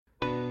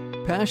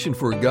passion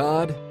for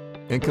God,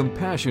 and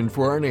compassion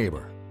for our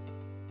neighbor.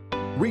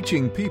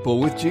 Reaching people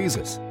with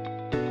Jesus.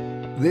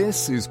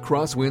 This is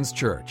Crosswinds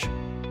Church.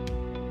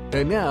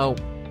 And now,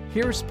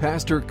 here's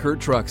Pastor Kurt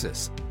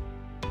Truxas.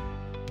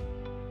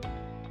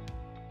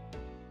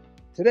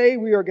 Today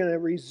we are going to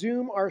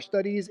resume our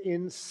studies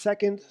in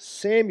 2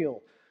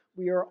 Samuel.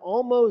 We are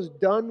almost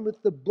done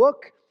with the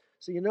book.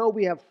 So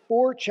we have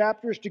 4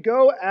 chapters to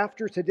go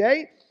after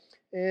today.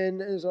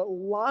 And there's a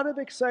lot of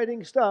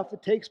exciting stuff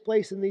that takes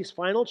place in these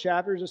final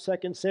chapters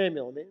of 2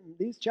 Samuel.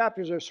 These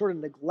chapters are sort of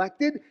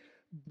neglected,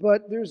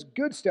 but there's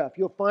good stuff.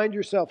 You'll find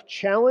yourself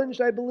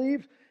challenged, I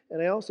believe, and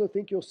I also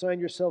think you'll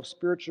find yourself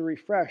spiritually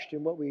refreshed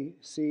in what we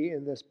see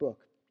in this book.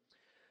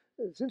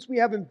 Since we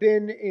haven't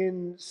been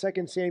in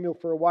 2 Samuel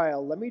for a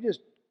while, let me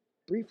just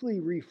briefly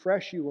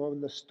refresh you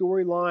on the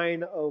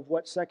storyline of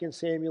what 2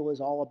 Samuel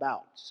is all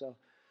about. So,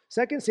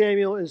 2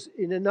 Samuel is,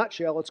 in a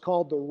nutshell, it's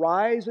called the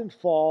rise and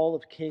fall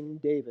of King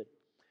David.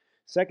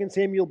 2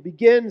 Samuel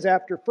begins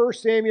after 1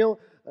 Samuel.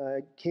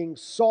 King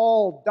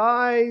Saul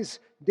dies.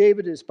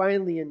 David is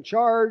finally in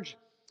charge.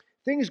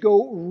 Things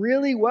go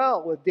really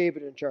well with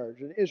David in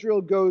charge. And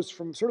Israel goes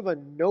from sort of a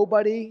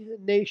nobody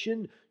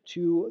nation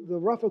to the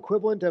rough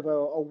equivalent of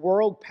a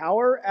world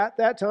power at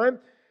that time.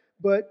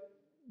 But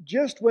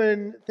just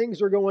when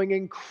things are going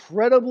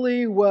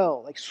incredibly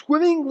well, like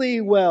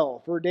swimmingly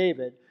well for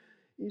David,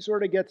 he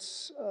sort of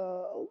gets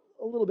a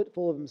little bit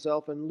full of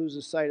himself and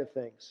loses sight of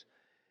things.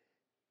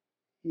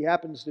 He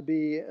happens to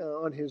be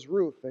on his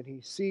roof and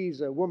he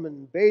sees a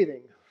woman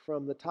bathing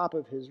from the top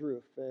of his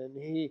roof,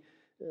 and he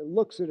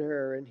looks at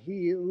her and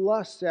he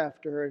lusts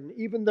after her, and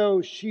even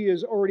though she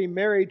is already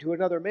married to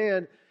another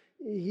man,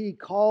 he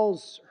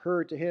calls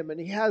her to him and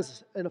he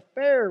has an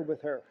affair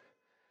with her,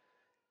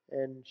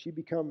 and she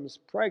becomes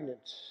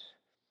pregnant.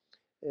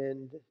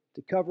 And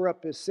to cover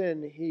up his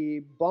sin, he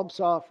bumps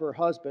off her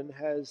husband,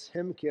 has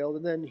him killed,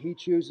 and then he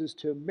chooses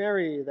to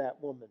marry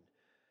that woman.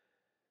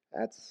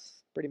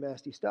 That's pretty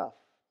nasty stuff.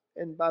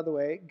 And by the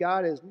way,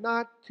 God is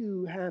not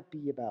too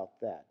happy about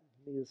that,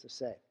 needless to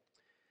say.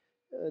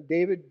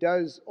 David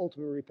does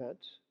ultimately repent,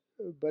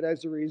 but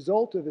as a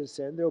result of his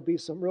sin, there will be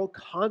some real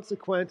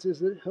consequences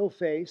that he'll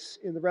face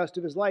in the rest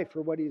of his life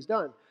for what he's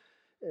done.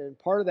 And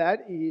part of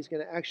that, he's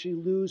going to actually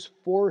lose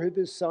 4 of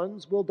his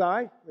sons will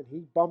die. When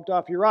he bumped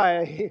off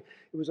Uriah, it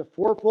was a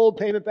 4-fold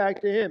payment back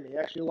to him. He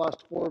actually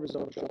lost 4 of his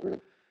own children.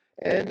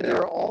 And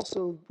there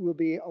also will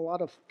be a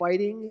lot of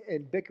fighting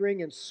and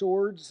bickering and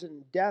swords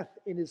and death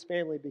in his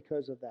family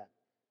because of that.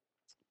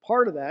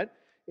 Part of that,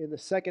 in the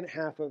second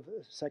half of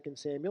 2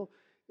 Samuel,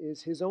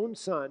 is his own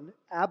son,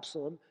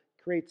 Absalom,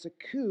 creates a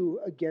coup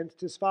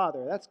against his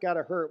father. That's got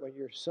to hurt when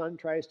your son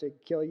tries to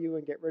kill you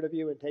and get rid of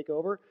you and take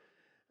over.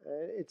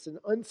 It's an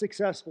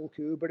unsuccessful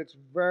coup, but it's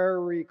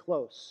very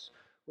close.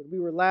 When we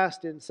were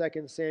last in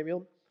 2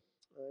 Samuel,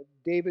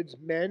 David's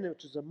men,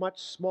 which is a much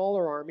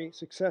smaller army,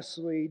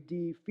 successfully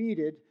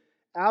defeated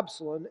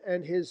Absalom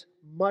and his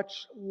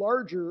much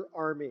larger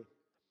army.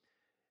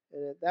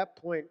 And at that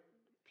point,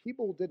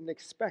 people didn't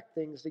expect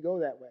things to go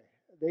that way.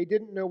 They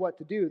didn't know what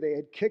to do. They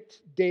had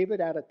kicked David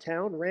out of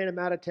town, ran him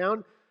out of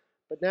town,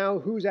 but now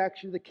who's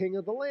actually the king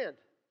of the land?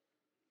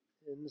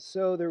 And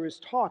so there was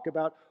talk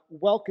about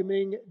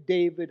welcoming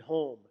David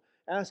home,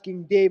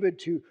 asking David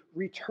to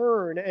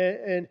return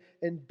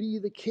and be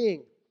the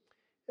king.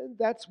 And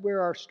that's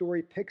where our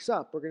story picks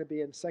up. We're going to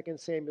be in 2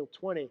 Samuel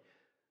 20.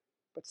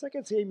 But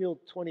 2 Samuel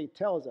 20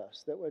 tells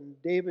us that when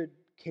David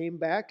came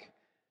back,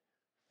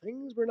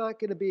 things were not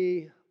going to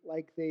be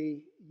like they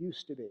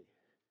used to be.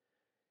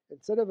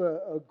 Instead of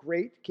a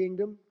great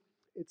kingdom,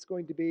 it's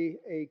going to be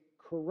a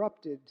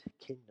corrupted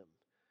kingdom.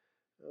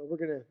 We're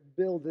going to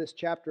build this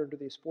chapter under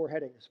these 4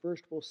 headings.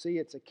 First, we'll see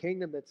it's a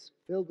kingdom that's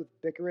filled with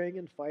bickering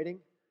and fighting.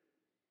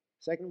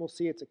 Second, we'll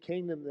see it's a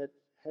kingdom that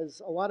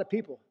has a lot of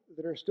people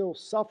that are still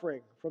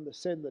suffering from the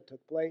sin that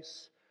took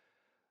place.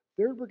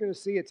 Third, we're going to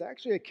see it's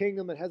actually a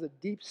kingdom that has a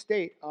deep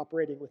state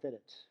operating within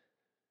it.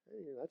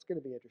 That's going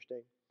to be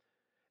interesting.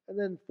 And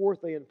then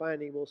fourthly and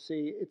finally, we'll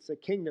see it's a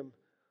kingdom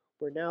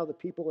where now the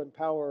people in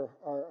power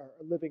are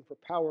living for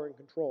power and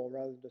control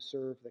rather than to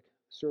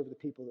serve the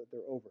people that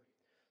they're over.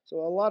 So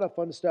a lot of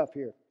fun stuff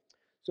here.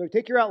 So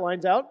take your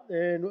outlines out,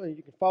 and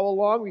you can follow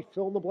along. We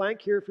fill in the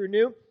blank here if you're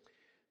new.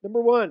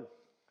 Number 1,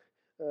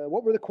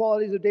 what were the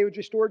qualities of David's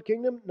restored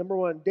kingdom? Number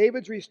 1,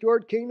 David's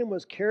restored kingdom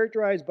was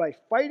characterized by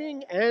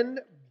fighting and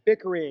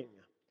bickering.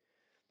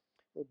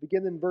 We'll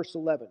begin in verse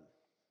 11.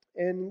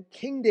 And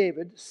King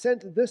David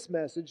sent this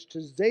message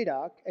to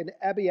Zadok and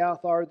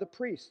Abiathar the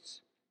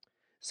priests.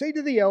 Say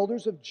to the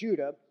elders of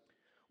Judah,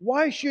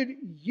 why should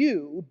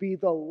you be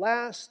the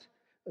last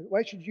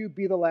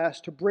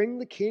to bring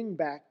the king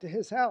back to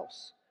his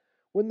house,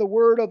 when the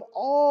word of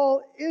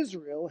all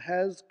Israel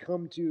has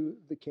come to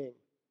the king?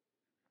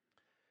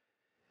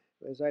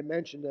 As I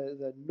mentioned,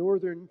 the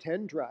northern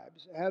 10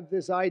 tribes have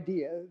this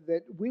idea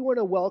that we want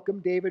to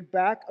welcome David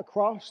back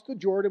across the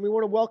Jordan. We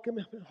want to welcome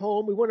him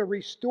home. We want to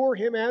restore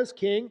him as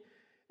king.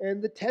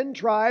 And the 10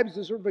 tribes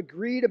have sort of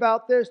agreed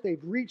about this.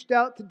 They've reached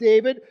out to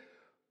David.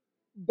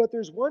 But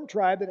there's one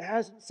tribe that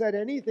hasn't said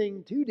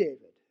anything to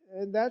David,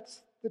 and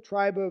that's the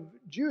tribe of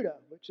Judah,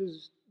 which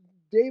is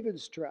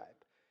David's tribe.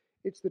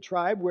 It's the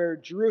tribe where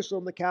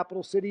Jerusalem, the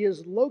capital city,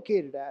 is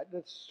located at.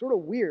 That's sort of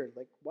weird.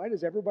 Like, why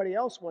does everybody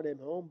else want him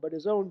home, but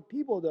his own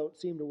people don't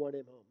seem to want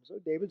him home? So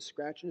David's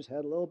scratching his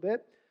head a little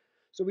bit.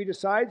 So he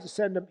decides to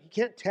send him. He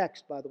can't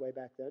text, by the way,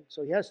 back then.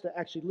 So he has to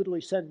actually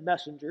literally send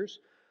messengers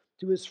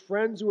to his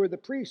friends who are the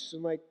priests.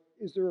 And like,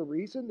 is there a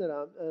reason that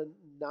I'm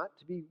not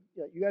to be,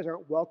 you guys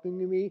aren't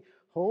welcoming me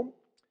home?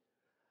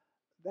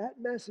 That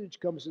message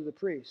comes to the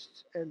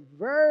priests. And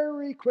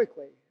very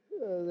quickly,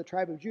 the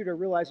tribe of Judah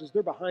realizes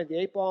they're behind the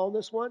eight ball on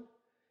this one.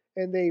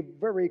 And they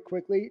very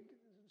quickly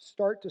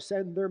start to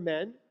send their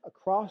men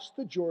across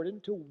the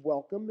Jordan to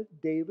welcome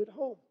David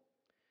home.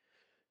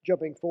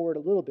 Jumping forward a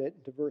little bit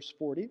into verse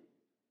 40.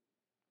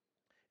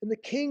 And the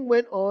king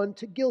went on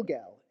to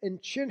Gilgal, and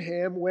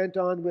Chinham went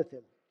on with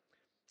him.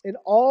 And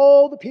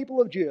all the people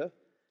of Judah,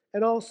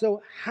 and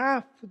also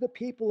half the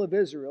people of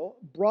Israel,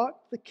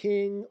 brought the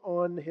king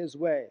on his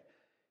way.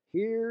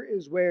 Here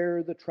is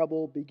where the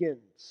trouble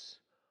begins.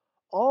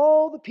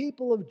 All the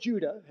people of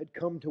Judah had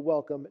come to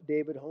welcome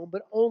David home,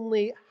 but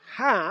only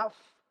half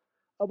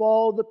of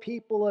all the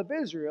people of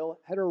Israel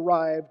had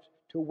arrived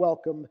to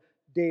welcome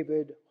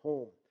David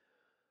home.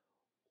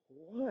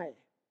 Why?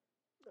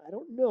 I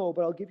don't know,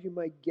 but I'll give you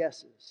my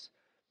guesses.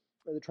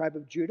 The tribe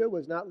of Judah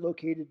was not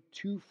located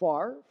too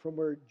far from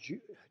where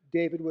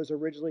David was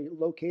originally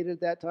located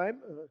at that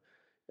time,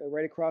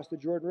 right across the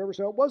Jordan River.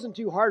 So it wasn't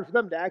too hard for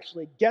them to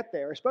actually get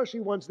there, especially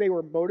once they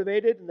were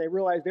motivated and they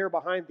realized they were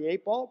behind the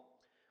eight ball.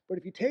 But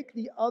if you take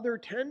the other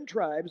 10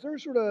 tribes, they're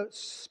sort of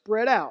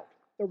spread out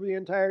over the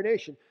entire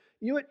nation.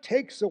 It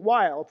takes a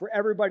while for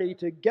everybody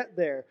to get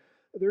there.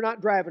 They're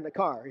not driving a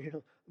car,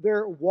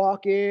 They're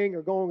walking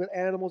or going with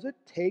animals. It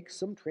takes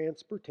some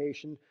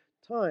transportation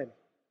time.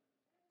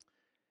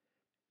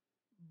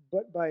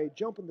 But by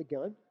jumping the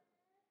gun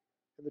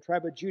and the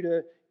tribe of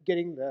Judah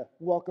getting the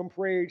welcome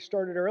parade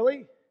started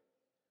early,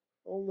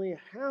 only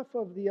half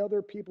of the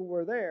other people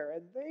were there.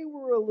 And they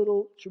were a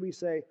little, should we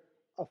say,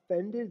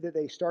 offended that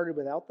they started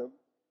without them.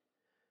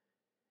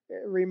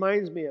 It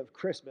reminds me of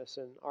Christmas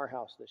in our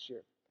house this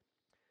year.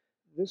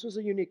 This was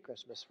a unique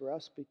Christmas for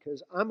us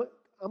because I'm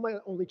an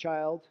only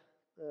child.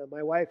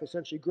 My wife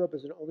essentially grew up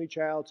as an only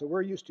child, so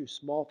we're used to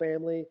small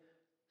family,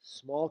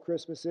 small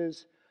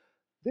Christmases.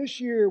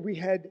 This year we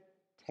had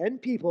 10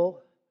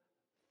 people,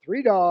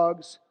 3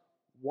 dogs,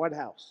 1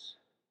 house.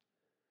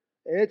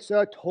 It's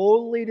a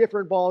totally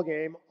different ball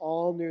game,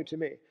 all new to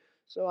me.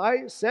 So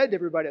I said to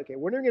everybody, okay,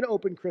 when are we going to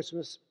open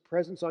Christmas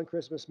presents on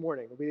Christmas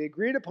morning? The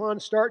agreed upon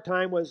start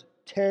time was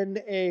 10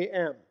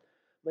 a.m.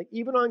 Like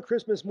even on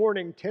Christmas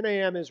morning, 10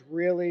 a.m. is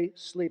really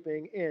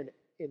sleeping in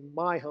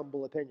my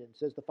humble opinion,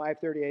 says the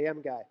 5:30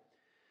 a.m. guy.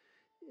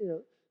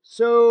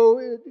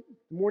 So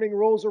morning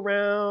rolls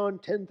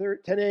around, 10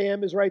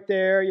 a.m. is right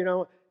there,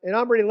 and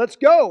I'm ready, let's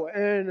go.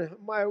 And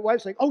my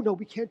wife's like, oh, no,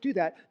 we can't do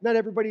that. Not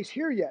everybody's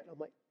here yet. I'm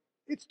like,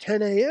 it's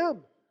 10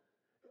 a.m.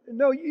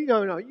 No,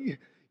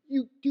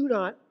 you do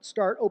not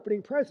start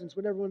opening presents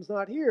when everyone's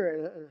not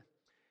here.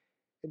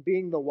 And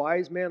being the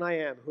wise man I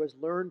am, who has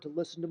learned to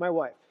listen to my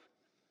wife,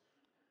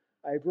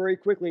 I very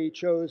quickly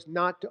chose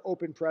not to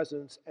open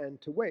presents and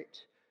to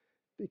wait,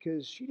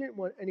 because she didn't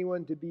want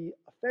anyone to be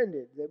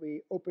offended that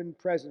we opened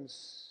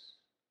presents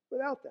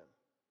without them,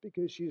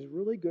 because she's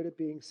really good at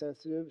being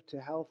sensitive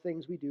to how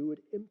things we do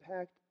would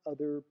impact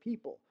other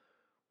people.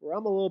 Where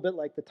I'm a little bit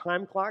like the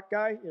time clock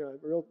guy,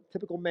 real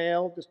typical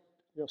male, just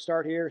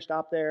start here,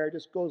 stop there,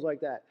 just goes like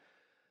that.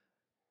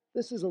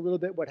 This is a little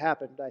bit what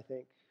happened, I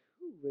think,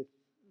 with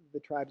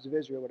the tribes of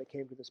Israel when it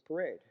came to this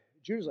parade.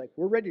 Judah's like,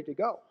 we're ready to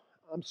go.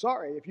 I'm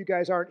sorry if you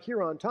guys aren't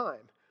here on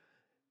time.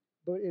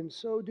 But in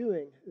so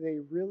doing, they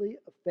really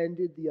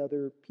offended the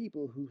other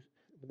people when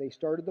they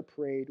started the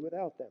parade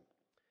without them.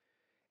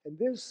 And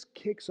this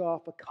kicks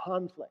off a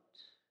conflict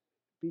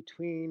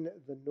between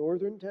the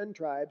northern 10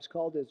 tribes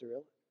called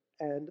Israel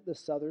and the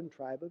southern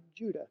tribe of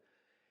Judah.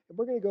 And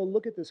we're going to go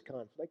look at this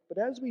conflict. But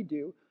as we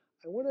do,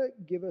 I want to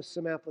give us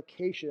some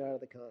application out of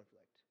the conflict.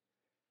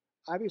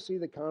 Obviously,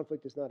 the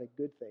conflict is not a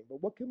good thing,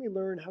 but what can we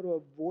learn how to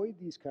avoid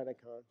these kind of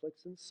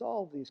conflicts and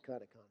solve these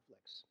kind of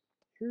conflicts?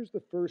 Here's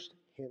the first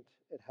hint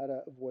at how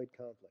to avoid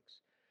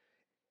conflicts.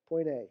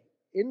 Point A,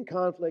 in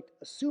conflict,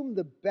 assume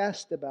the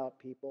best about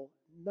people,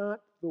 not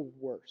the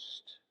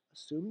worst.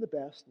 Assume the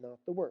best, not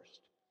the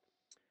worst.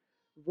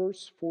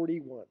 Verse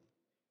 41.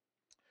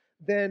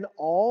 Then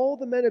all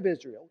the men of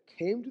Israel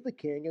came to the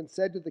king and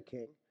said to the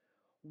king,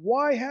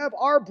 why have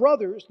our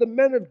brothers, the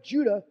men of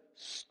Judah,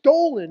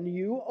 stolen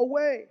you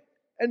away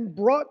and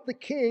brought the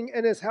king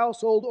and his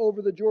household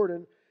over the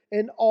Jordan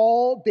and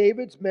all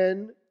David's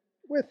men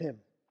with him?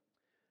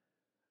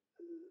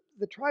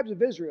 The tribes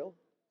of Israel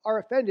are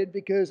offended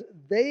because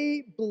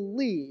they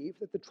believe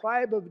that the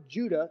tribe of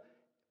Judah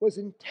was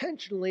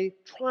intentionally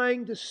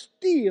trying to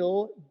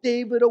steal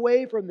David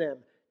away from them,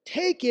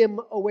 take him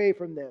away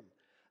from them.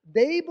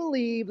 They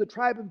believe the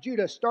tribe of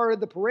Judah started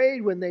the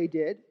parade when they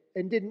did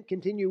and didn't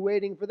continue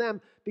waiting for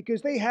them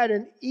because they had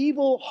an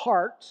evil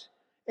heart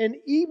and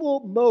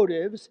evil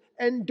motives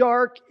and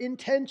dark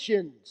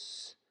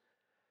intentions.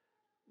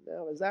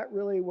 Now, is that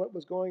really what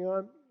was going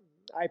on?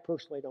 I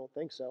personally don't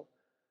think so.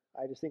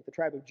 I just think the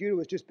tribe of Judah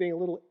was just being a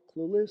little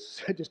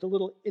clueless, just a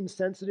little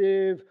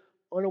insensitive,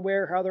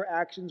 unaware how their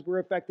actions were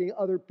affecting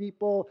other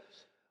people.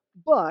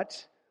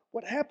 But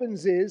what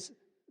happens is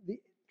the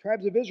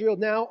tribes of Israel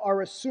now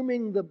are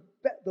assuming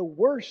the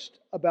worst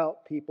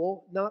about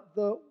people, not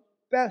the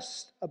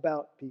best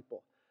about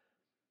people.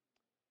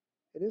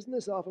 And isn't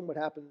this often what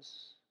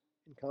happens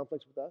in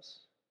conflicts with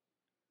us?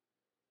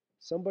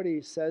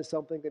 Somebody says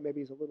something that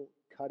maybe is a little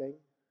cutting,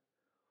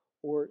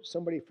 or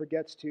somebody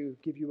forgets to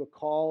give you a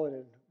call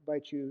and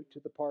invite you to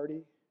the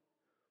party,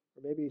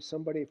 or maybe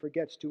somebody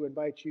forgets to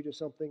invite you to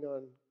something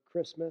on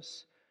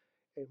Christmas.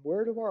 And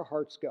where do our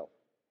hearts go?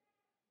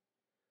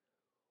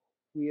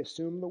 We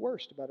assume the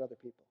worst about other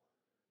people.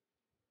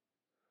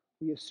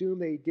 We assume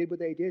they did what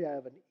they did out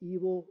of an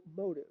evil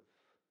motive,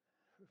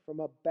 from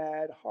a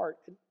bad heart.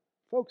 And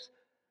folks,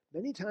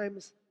 many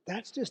times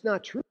that's just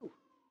not true.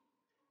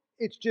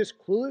 It's just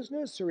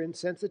cluelessness or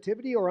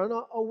insensitivity or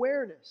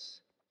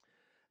unawareness.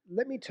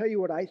 Let me tell you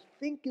what I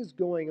think is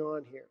going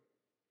on here.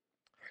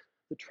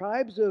 The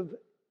tribes of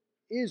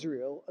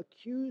Israel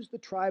accused the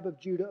tribe of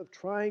Judah of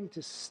trying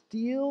to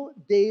steal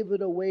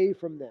David away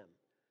from them.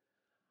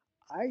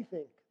 I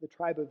think the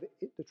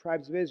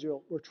tribes of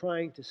Israel were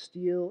trying to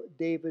steal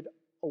David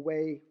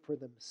away for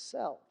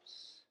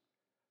themselves.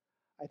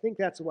 I think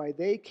that's why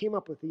they came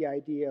up with the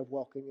idea of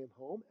welcoming him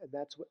home, and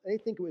that's what they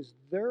think it was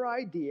their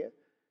idea.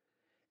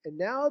 And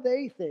now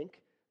they think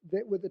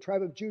that what the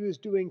tribe of Judah is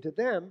doing to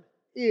them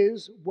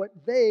is what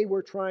they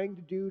were trying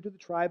to do to the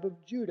tribe of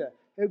Judah.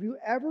 Have you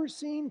ever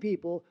seen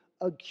people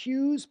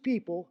accuse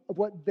people of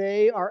what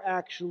they are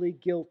actually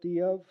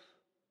guilty of?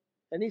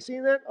 Any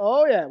seen that?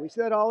 Oh yeah, we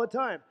see that all the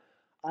time.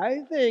 I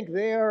think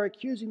they are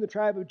accusing the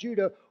tribe of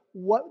Judah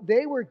what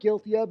they were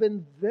guilty of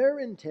in their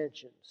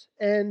intentions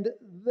and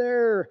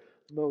their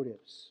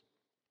motives.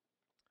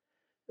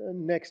 The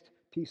next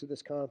piece of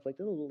this conflict,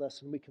 a little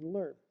lesson we can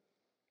learn.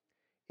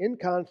 In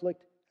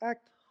conflict,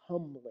 act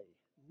humbly,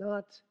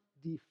 not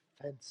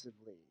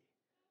defensively.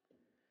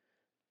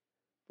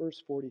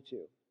 Verse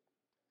 42.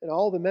 And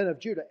all the men of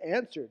Judah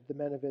answered the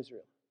men of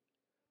Israel,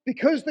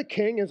 because the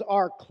king is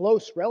our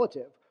close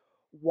relative,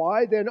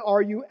 why then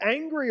are you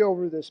angry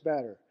over this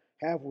matter?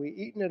 Have we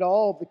eaten at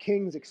all of the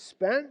king's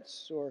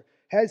expense, or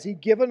has he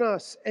given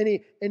us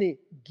any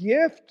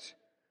gift?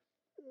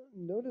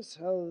 Notice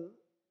how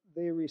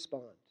they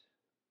respond.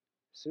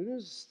 As soon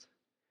as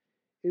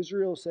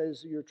Israel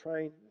says you're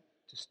trying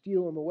to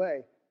steal him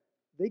away,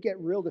 they get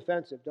real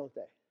defensive, don't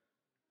they?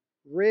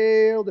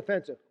 Real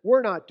defensive.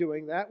 We're not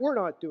doing that. We're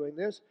not doing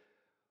this.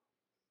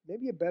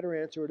 Maybe a better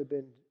answer would have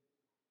been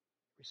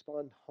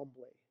respond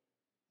humbly,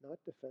 not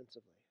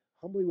defensively.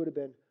 Humbly would have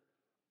been,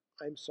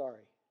 I'm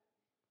sorry.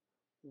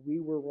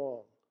 We were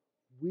wrong.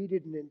 We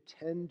didn't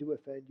intend to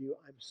offend you.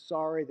 I'm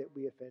sorry that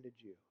we offended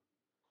you.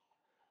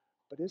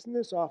 But isn't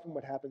this often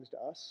what happens to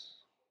us?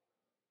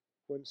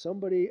 When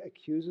somebody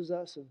accuses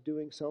us of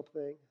doing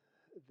something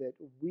that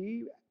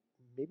we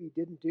maybe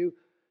didn't do,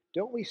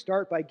 don't we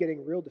start by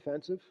getting real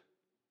defensive?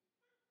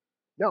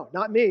 No,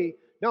 not me.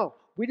 No,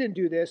 we didn't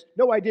do this.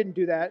 No, I didn't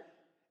do that.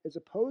 As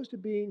opposed to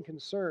being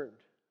concerned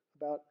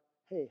about,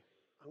 hey,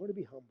 I want to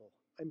be humble.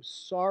 I'm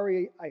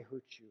sorry I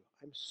hurt you.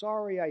 I'm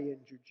sorry I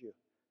injured you.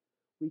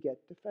 We get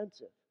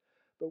defensive.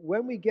 But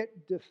when we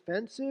get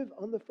defensive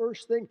on the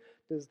first thing,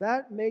 does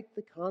that make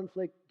the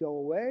conflict go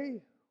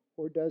away,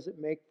 or does it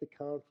make the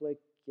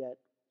conflict get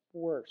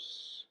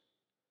worse?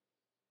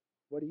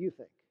 What do you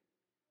think?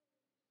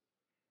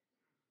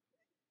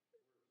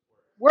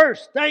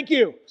 Worse. Thank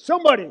you.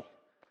 Somebody.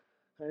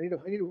 I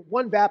need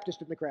one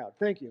Baptist in the crowd.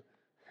 Thank you.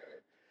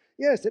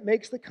 Yes, it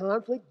makes the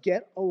conflict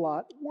get a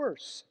lot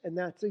worse. And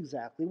that's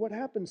exactly what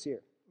happens here.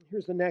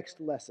 Here's the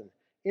next lesson.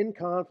 In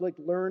conflict,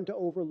 learn to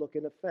overlook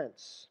an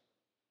offense.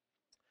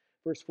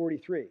 Verse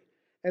 43.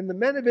 And the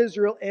men of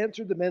Israel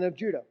answered the men of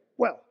Judah,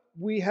 well,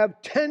 we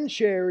have 10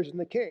 shares in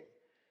the king,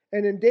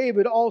 and in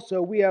David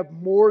also we have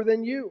more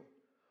than you.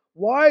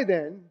 Why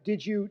then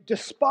did you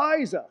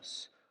despise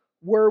us?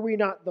 Were we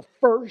not the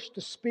first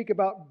to speak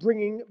about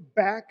bringing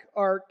back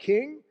our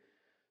king?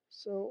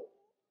 So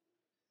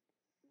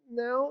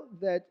now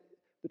that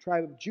the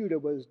tribe of Judah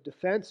was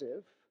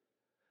defensive,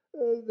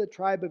 the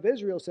tribe of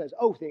Israel says,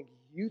 oh,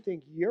 you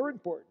think you're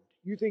important.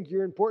 You think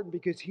you're important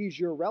because he's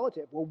your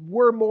relative. Well,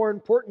 we're more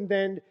important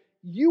than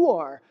you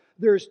are.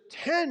 There's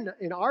 10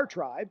 in our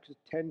tribe,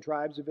 10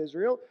 tribes of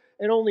Israel,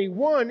 and only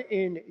one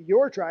in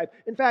your tribe.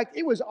 In fact,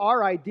 it was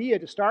our idea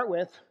to start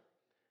with,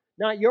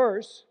 not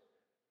yours.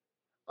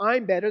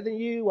 I'm better than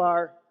you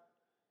are.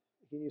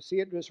 Can you see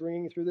it just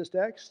ringing through this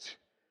text?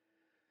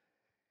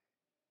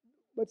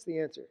 What's the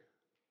answer?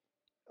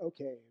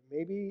 Okay,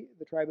 maybe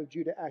the tribe of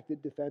Judah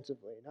acted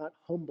defensively, not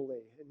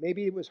humbly, and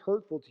maybe it was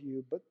hurtful to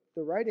you, but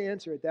the right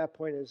answer at that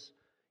point is,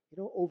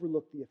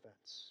 overlook the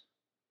offense.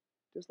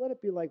 Just let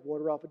it be like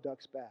water off a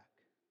duck's back.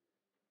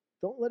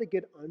 Don't let it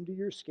get under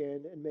your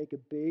skin and make a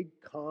big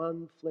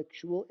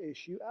conflictual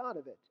issue out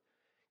of it.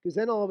 Because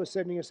then all of a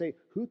sudden you're going to say,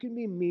 who can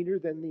be meaner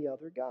than the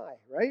other guy,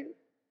 right?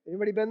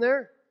 Anybody been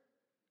there?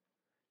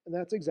 And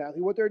that's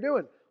exactly what they're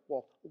doing.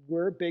 Well,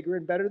 we're bigger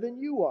and better than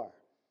you are.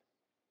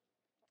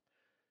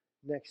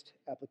 Next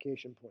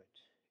application point.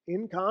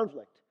 In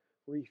conflict,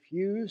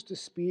 refuse to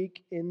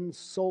speak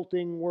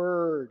insulting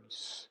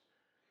words.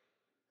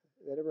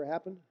 That ever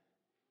happen?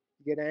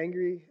 You get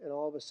angry and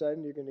all of a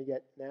sudden you're going to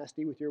get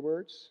nasty with your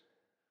words?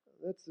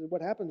 That's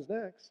what happens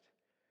next.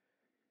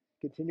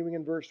 Continuing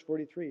in verse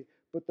 43.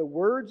 But the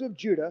words of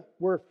Judah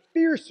were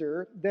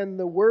fiercer than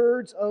the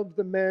words of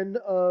the men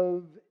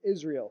of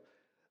Israel.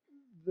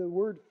 The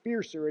word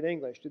fiercer in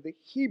English, to the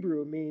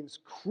Hebrew, means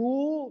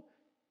cruel,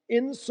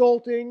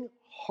 insulting,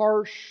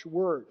 harsh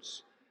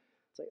words.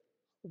 It's like,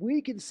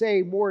 we can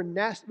say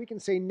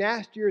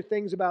nastier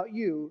things about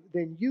you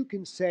than you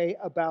can say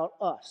about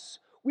us.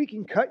 We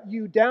can cut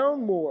you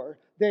down more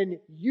than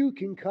you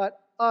can cut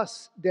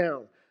us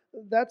down.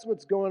 That's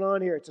what's going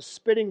on here. It's a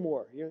spitting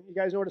war. You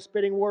guys know what a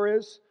spitting war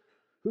is?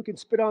 Who can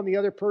spit on the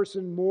other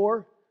person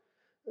more?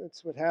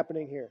 That's what's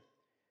happening here.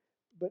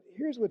 But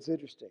here's what's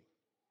interesting.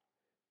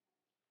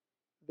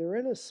 They're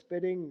in a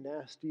spitting,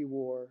 nasty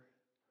war,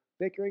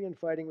 bickering and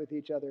fighting with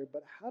each other.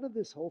 But how did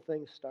this whole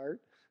thing start?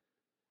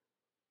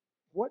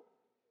 What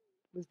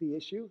was the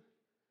issue?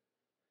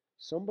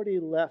 Somebody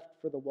left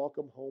for the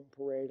welcome home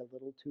parade a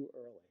little too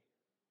early.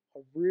 A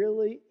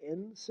really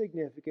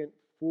insignificant,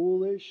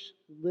 foolish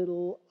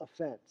little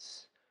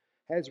offense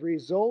has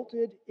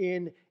resulted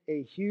in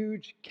a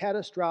huge,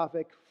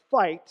 catastrophic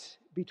fight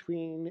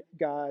between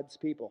God's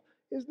people.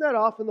 Isn't that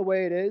often the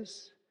way it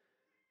is?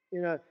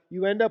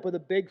 You end up with a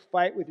big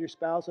fight with your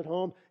spouse at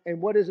home,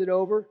 and what is it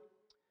over?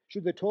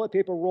 Should the toilet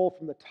paper roll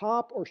from the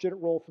top or should it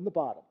roll from the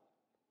bottom?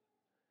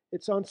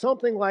 It's on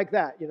something like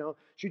that,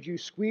 Should you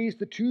squeeze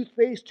the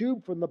toothpaste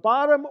tube from the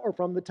bottom or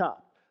from the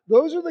top?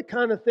 Those are the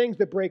kind of things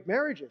that break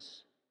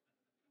marriages,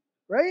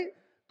 right?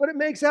 But it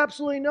makes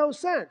absolutely no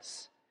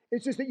sense.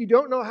 It's just that you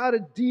don't know how to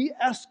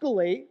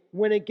de-escalate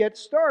when it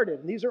gets started.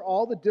 And these are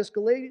all the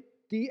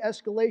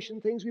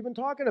de-escalation things we've been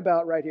talking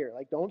about right here.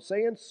 Like, don't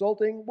say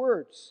insulting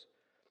words.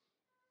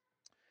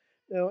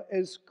 Now,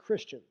 as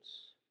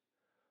Christians,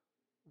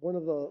 one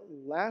of the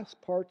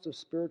last parts of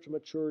spiritual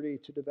maturity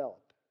to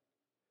develop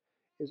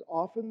is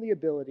often the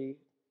ability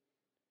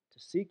to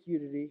seek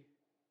unity,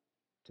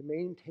 to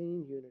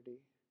maintain unity,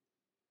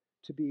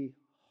 to be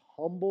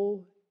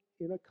humble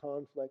in a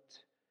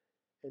conflict,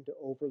 and to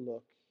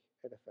overlook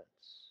an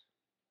offense.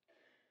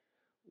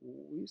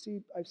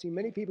 I've seen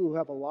many people who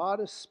have a lot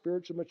of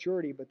spiritual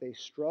maturity, but they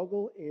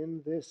struggle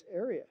in this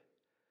area.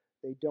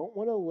 They don't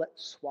want to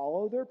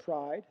swallow their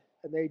pride,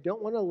 and they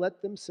don't want to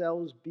let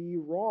themselves be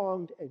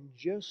wronged and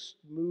just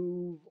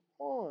move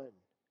on.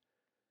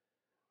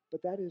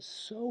 But that is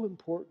so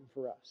important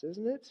for us,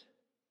 isn't it?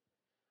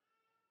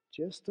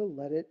 Just to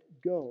let it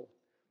go.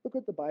 Look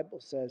what the Bible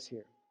says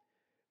here.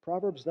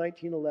 Proverbs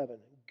 19:11.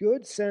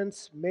 Good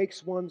sense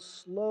makes one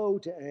slow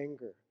to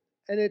anger,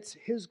 and it's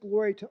his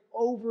glory to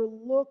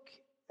overlook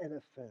an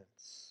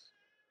offense.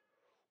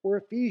 Or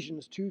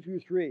Ephesians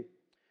 2-3.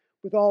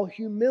 With all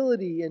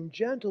humility and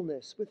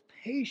gentleness, with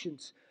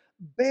patience,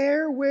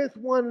 bear with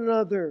one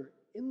another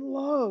in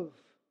love.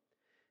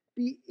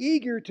 Be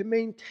eager to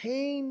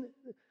maintain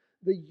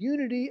the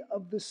unity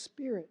of the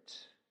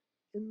Spirit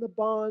in the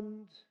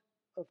bond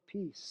of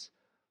peace.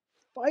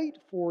 Fight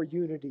for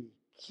unity.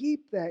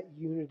 Keep that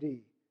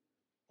unity.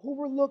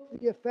 Overlook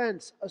the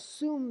offense.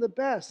 Assume the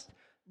best,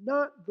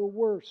 not the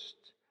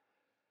worst.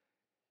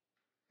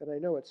 And I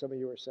know what some of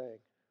you are saying.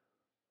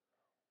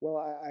 Well,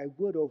 I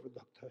would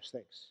overlook those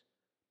things.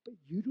 But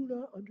you do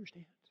not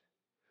understand.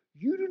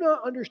 You do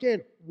not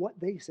understand what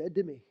they said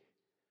to me.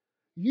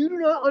 You do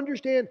not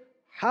understand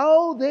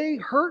how they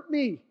hurt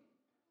me.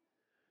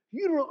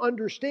 You don't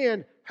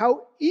understand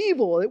how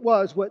evil it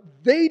was what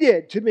they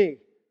did to me.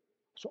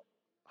 So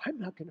I'm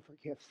not going to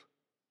forgive.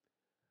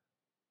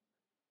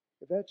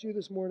 If that's you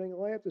this morning,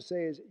 all I have to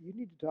say is you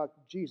need to talk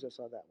to Jesus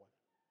on that one.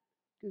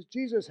 Because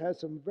Jesus has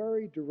some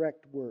very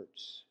direct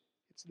words.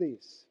 It's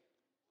these.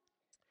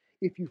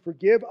 If you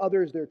forgive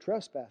others their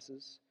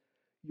trespasses,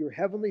 your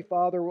heavenly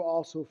Father will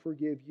also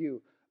forgive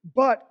you.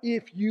 But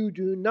if you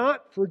do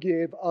not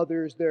forgive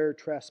others their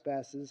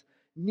trespasses,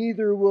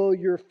 neither will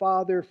your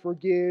Father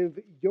forgive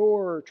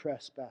your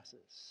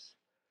trespasses.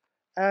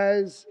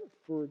 As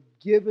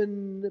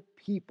forgiven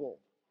people,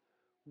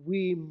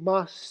 we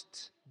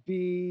must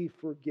be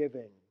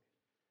forgiving.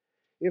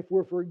 If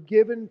we're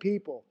forgiven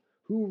people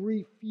who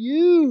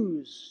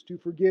refuse to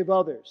forgive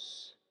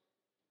others,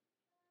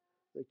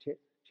 the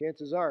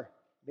chances are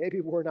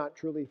maybe we're not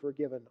truly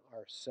forgiven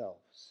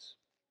ourselves.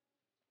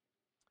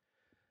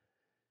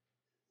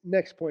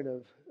 Next point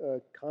of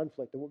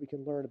conflict and what we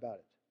can learn about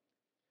it.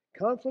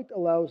 Conflict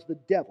allows the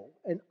devil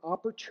an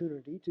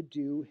opportunity to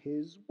do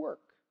his work.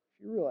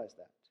 If you realize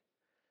that.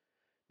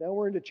 Now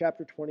we're into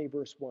chapter 20,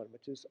 verse 1,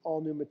 which is all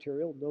new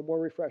material, no more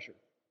refresher.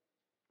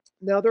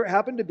 Now there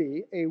happened to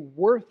be a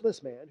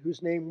worthless man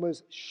whose name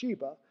was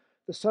Sheba,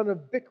 the son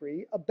of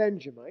Bichri, a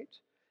Benjamite,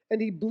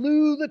 and he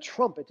blew the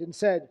trumpet and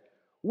said,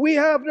 We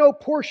have no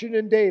portion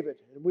in David,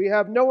 and we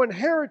have no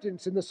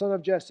inheritance in the son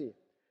of Jesse.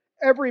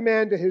 Every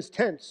man to his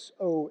tents,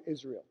 O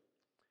Israel.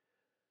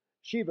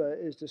 Sheba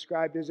is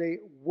described as a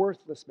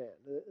worthless man.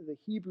 The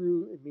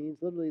Hebrew, it means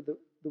literally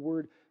the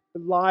word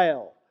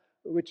Belial,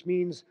 which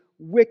means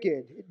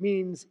wicked. It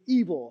means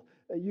evil.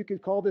 You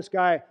could call this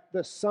guy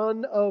the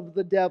son of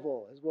the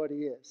devil, is what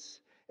he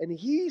is. And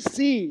he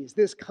sees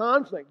this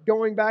conflict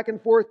going back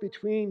and forth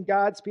between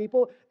God's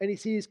people, and he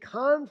sees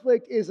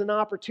conflict is an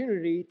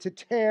opportunity to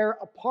tear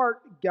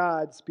apart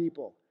God's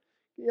people.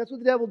 That's what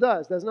the devil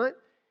does, doesn't it?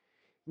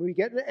 When we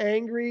get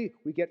angry,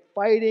 we get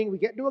fighting, we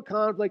get into a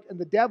conflict, and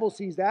the devil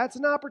sees that's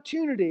an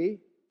opportunity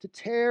to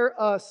tear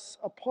us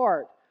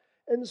apart.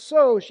 And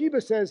so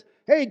Sheba says,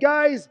 hey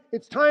guys,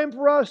 it's time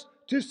for us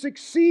to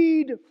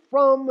secede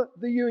from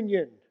the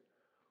union.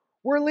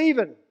 We're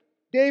leaving.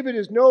 David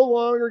is no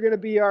longer going to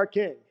be our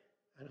king.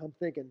 And I'm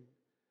thinking,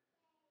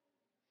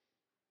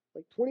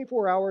 like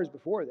 24 hours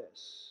before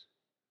this,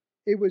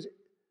 it was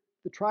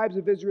the tribes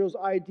of Israel's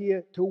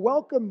idea to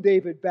welcome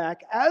David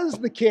back as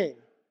the king.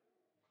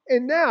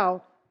 And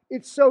now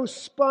it's so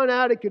spun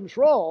out of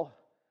control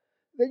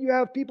that you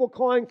have people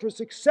calling for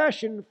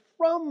succession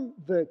from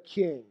the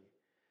king.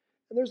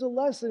 And there's a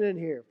lesson in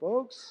here,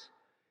 folks.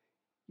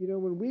 You know,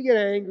 when we get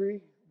angry,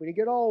 when you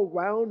get all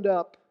wound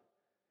up,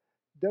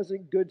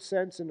 doesn't good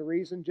sense and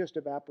reason just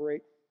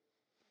evaporate?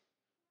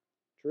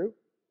 True?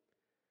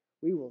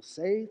 We will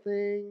say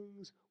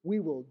things, we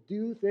will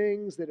do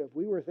things that if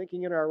we were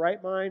thinking in our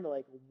right mind,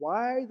 like,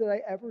 why did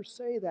I ever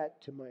say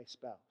that to my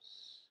spouse?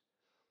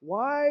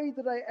 Why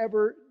did I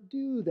ever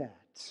do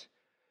that?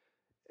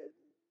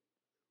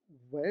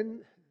 When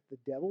the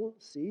devil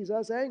sees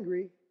us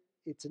angry,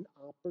 it's an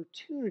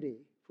opportunity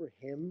for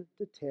him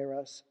to tear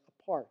us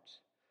apart.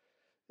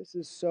 This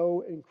is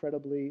so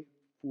incredibly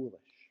foolish.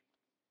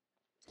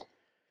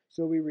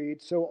 So we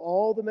read, so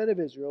all the men of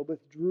Israel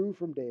withdrew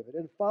from David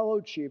and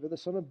followed Sheba, the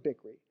son of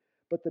Bichri.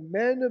 But the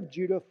men of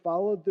Judah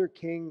followed their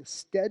king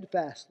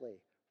steadfastly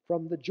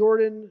from the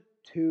Jordan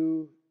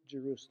to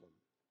Jerusalem.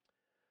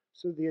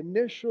 So the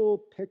initial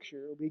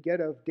picture we get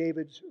of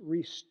David's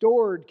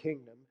restored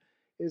kingdom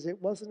is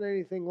it wasn't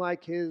anything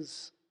like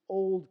his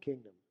old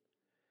kingdom.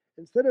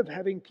 Instead of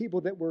having people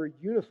that were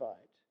unified,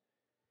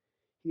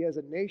 he has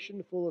a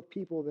nation full of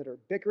people that are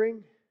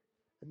bickering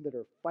and that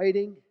are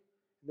fighting.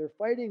 They're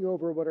fighting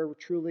over what are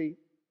truly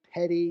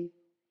petty,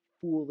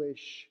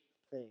 foolish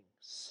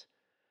things.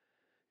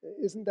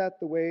 Isn't that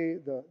the way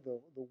the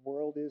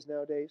world is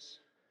nowadays?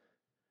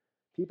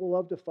 People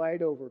love to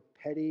fight over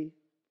petty,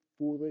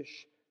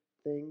 foolish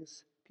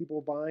things.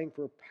 People vying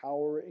for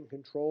power and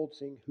control,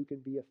 seeing who can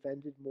be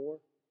offended more.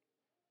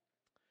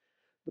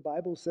 The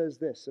Bible says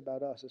this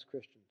about us as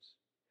Christians.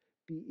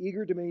 Be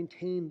eager to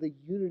maintain the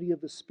unity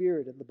of the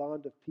Spirit and the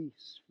bond of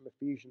peace, from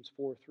Ephesians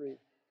 4:3.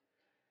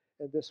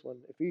 And this one,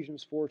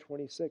 Ephesians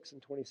 4:26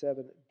 and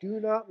 27. Do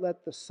not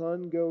let the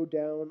sun go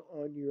down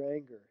on your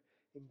anger,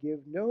 and give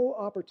no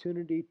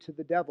opportunity to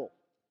the devil.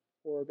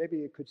 Or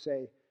maybe it could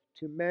say,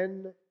 to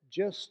men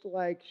just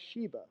like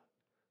Sheba,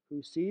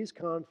 who sees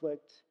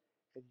conflict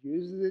and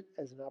uses it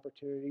as an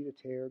opportunity to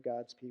tear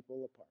God's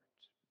people apart.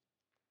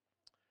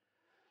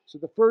 So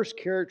the first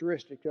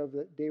characteristic of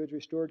David's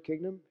restored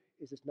kingdom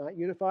is it's not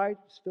unified.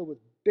 It's filled with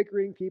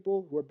bickering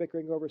people who are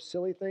bickering over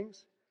silly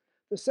things.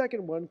 The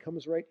second one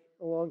comes right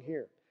along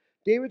here.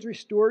 David's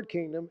restored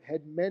kingdom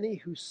had many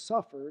who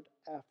suffered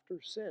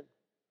after sin.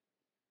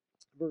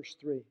 Verse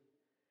 3.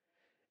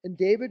 And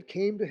David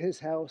came to his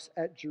house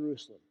at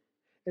Jerusalem,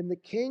 and the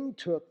king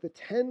took the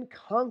 10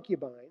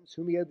 concubines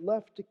whom he had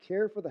left to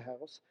care for the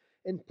house,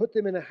 and put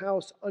them in a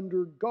house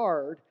under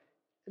guard,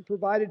 and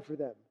provided for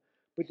them,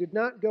 but did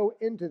not go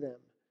into them.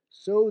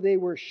 So they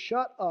were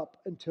shut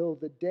up until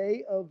the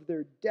day of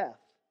their death,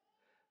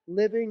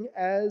 living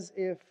as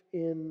if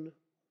in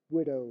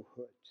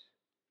widowhood.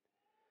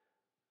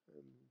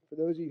 For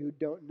those of you who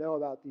don't know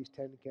about these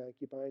 10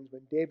 concubines,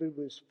 when David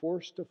was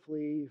forced to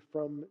flee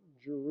from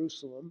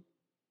Jerusalem,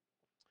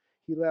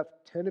 he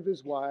left 10 of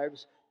his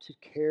wives to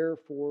care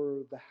for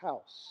the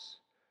house.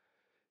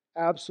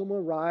 Absalom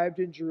arrived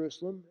in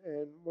Jerusalem,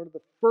 and one of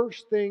the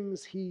first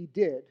things he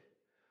did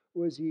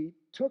was he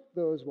took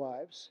those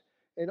wives,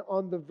 and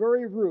on the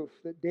very roof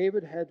that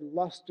David had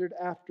lusted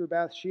after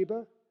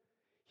Bathsheba,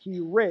 he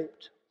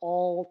raped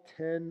all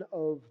 10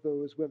 of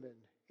those women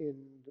in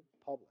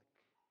public.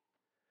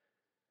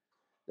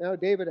 Now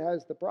David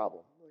has the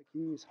problem. Like,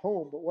 he's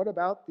home, but what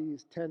about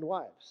these 10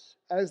 wives?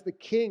 As the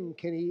king,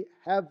 can he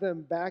have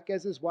them back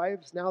as his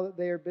wives now that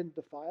they have been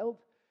defiled?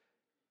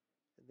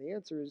 And the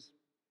answer is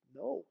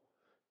no.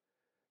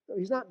 No,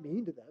 he's not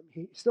mean to them.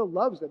 He still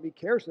loves them. He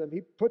cares for them.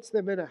 He puts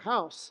them in a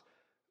house,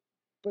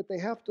 but they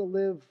have to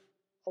live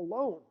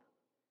alone,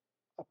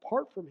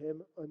 apart from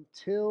him,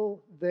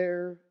 until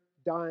their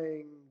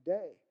dying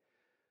day,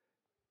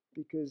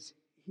 because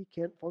he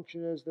can't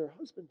function as their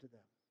husband to them.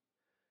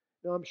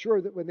 Now, I'm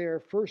sure that when they were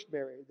first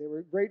married, they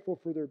were grateful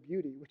for their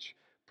beauty, which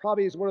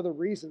probably is one of the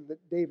reasons that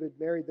David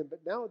married them.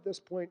 But now at this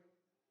point,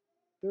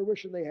 they're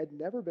wishing they had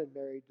never been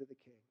married to the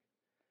king.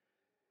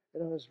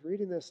 And I was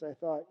reading this and I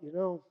thought,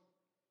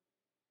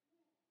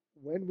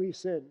 when we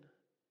sin,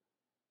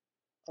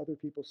 other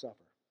people suffer,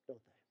 don't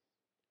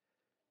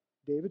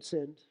they? David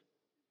sinned,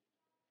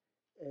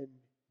 and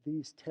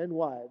these 10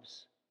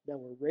 wives now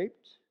were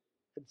raped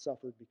and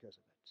suffered because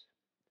of it.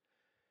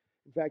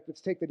 In fact,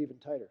 let's take that even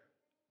tighter.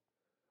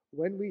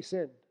 When we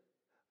sin,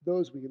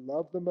 those we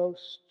love the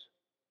most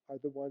are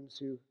the ones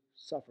who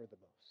suffer the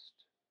most.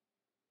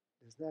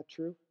 Isn't that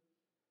true?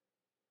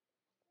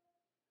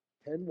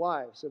 10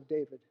 wives of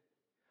David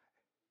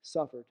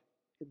suffered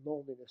in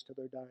loneliness to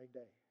their dying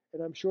day.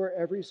 And I'm sure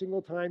every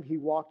single time he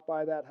walked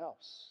by that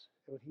house,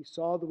 and when he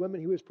saw the women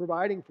he was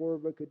providing for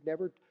but could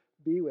never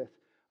be with,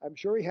 I'm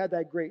sure he had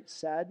that great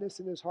sadness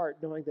in his heart,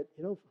 knowing that,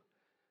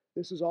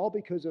 this is all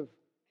because of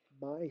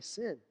my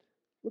sin.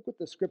 Look what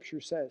the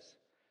scripture says.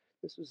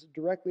 This was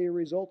directly a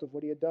result of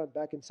what he had done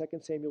back in 2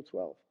 Samuel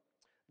 12.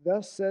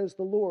 Thus says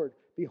the Lord,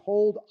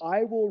 behold,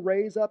 I will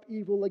raise up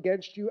evil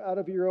against you out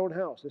of your own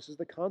house. This is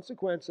the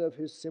consequence of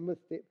his sin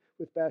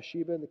with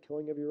Bathsheba and the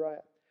killing of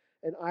Uriah.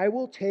 And I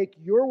will take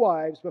your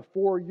wives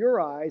before your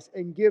eyes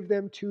and give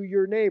them to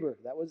your neighbor.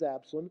 That was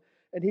Absalom.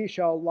 And he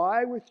shall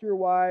lie with your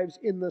wives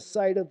in the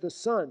sight of the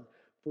sun.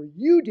 For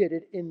you did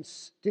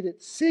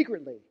it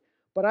secretly.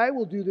 But I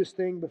will do this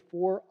thing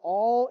before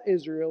all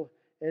Israel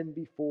and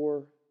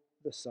before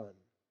the sun.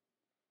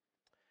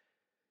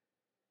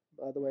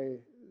 By the way,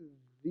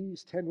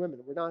 these 10 women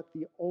were not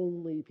the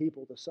only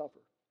people to suffer.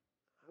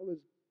 I was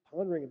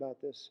pondering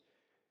about this.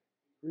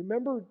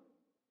 Remember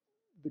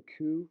the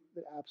coup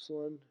that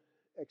Absalom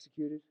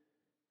executed?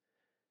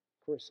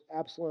 Of course,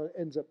 Absalom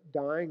ends up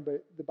dying,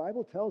 but the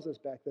Bible tells us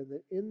back then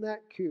that in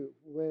that coup,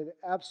 when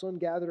Absalom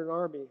gathered an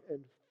army and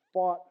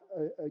fought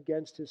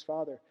against his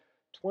father,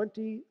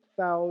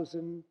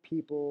 20,000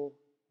 people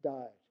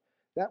died.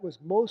 That was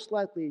most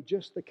likely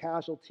just the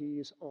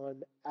casualties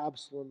on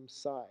Absalom's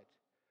side.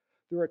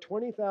 There are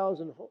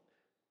 20,000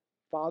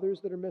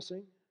 fathers that are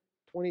missing,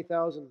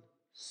 20,000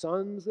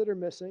 sons that are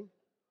missing.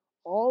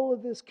 All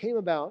of this came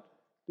about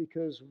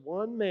because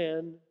one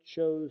man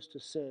chose to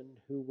sin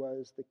who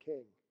was the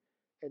king,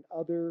 and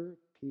other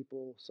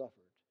people suffered.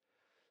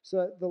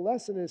 So the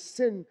lesson is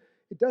sin,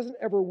 it doesn't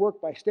ever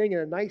work by staying in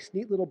a nice,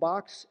 neat little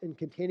box and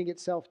containing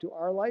itself to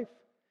our life.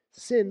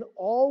 Sin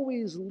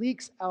always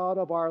leaks out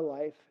of our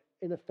life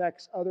and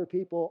affects other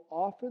people,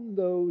 often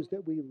those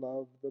that we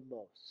love the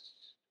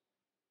most.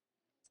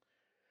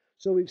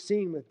 So we've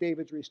seen with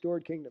David's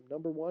restored kingdom,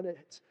 number one,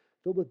 it's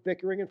filled with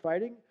bickering and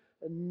fighting.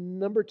 And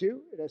number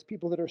two, it has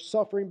people that are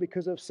suffering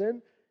because of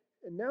sin.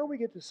 And now we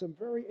get to some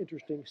very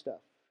interesting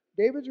stuff.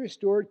 David's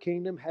restored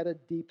kingdom had a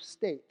deep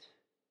state.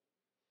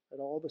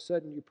 And all of a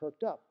sudden you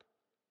perked up.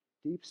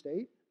 Deep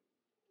state?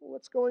 Well,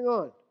 what's going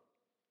on?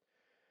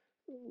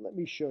 Let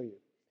me show you.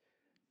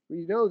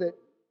 We know that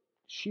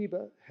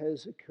Sheba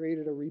has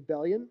created a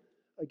rebellion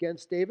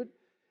against David.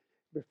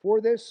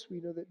 Before this,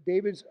 we know that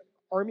David's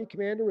army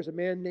commander was a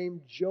man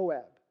named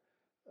Joab.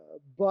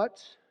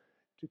 But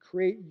to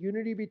create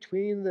unity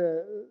between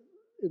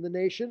in the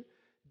nation,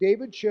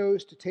 David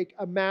chose to take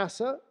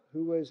Amasa,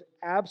 who was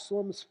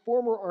Absalom's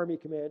former army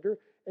commander,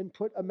 and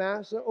put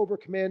Amasa over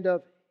command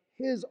of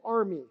his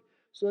army.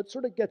 So it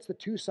sort of gets the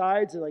two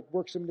sides and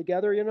works them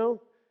together,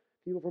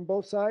 people from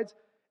both sides.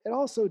 It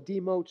also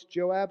demotes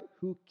Joab,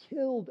 who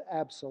killed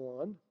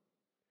Absalom,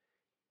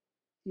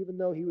 even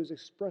though he was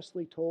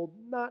expressly told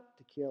not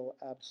to kill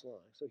Absalom.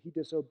 So he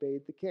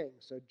disobeyed the king.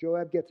 So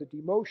Joab gets a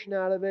demotion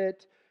out of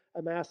it.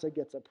 Amasa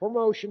gets a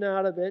promotion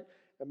out of it.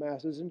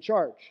 Amasa's in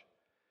charge.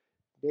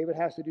 David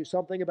has to do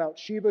something about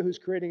Sheba, who's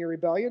creating a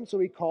rebellion, so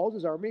he calls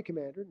his army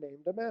commander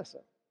named Amasa.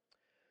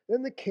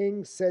 Then the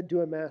king said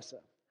to Amasa,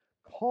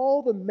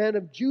 call the men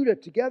of Judah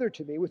together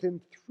to me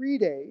within 3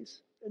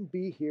 days and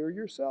be here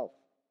yourself.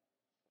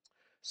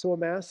 So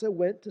Amasa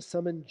went to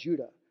summon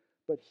Judah,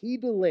 but he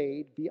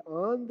delayed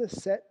beyond the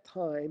set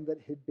time that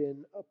had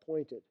been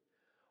appointed.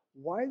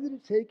 Why did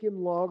it take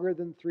him longer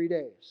than 3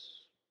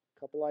 days? A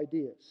couple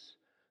ideas.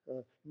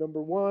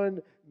 Number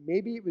one,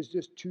 maybe it was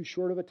just too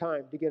short of a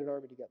time to get an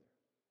army together.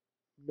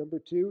 Number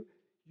two,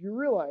 you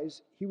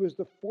realize he was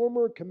the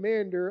former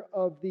commander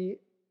of the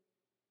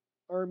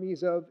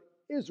armies of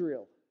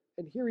Israel.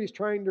 And here he's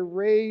trying to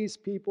raise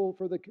people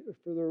for the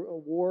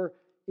war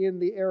in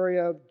the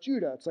area of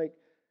Judah. It's like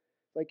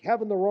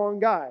having the wrong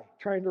guy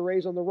trying to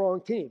raise on the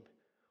wrong team.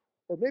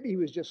 Or maybe he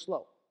was just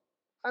slow.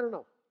 I don't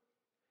know.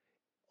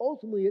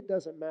 Ultimately, it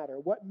doesn't matter.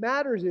 What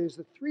matters is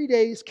the 3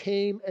 days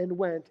came and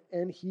went,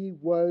 and he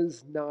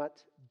was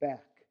not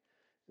back.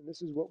 And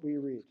this is what we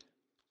read.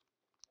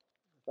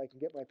 If I can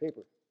get my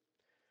paper.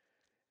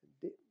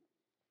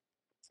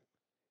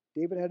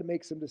 David had to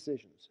make some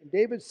decisions. And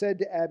David said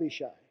to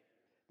Abishai,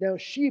 now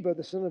Sheba,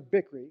 the son of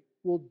Bichri,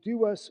 will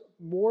do us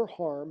more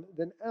harm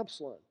than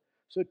Absalom.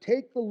 So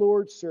take the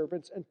Lord's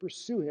servants and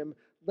pursue him,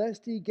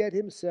 lest he get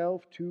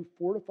himself to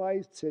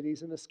fortified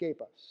cities and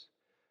escape us.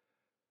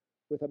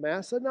 With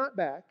Amasa not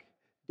back,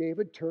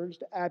 David turns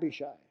to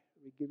Abishai.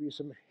 We give you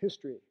some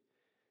history.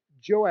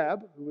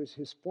 Joab, who was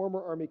his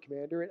former army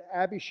commander, and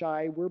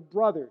Abishai were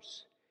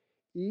brothers.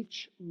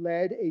 Each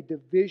led a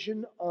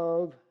division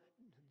of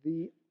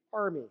the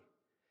army.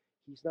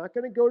 He's not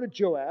going to go to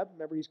Joab.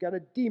 Remember, he's got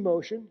a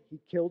demotion. He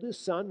killed his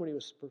son when he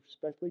was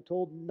specifically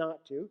told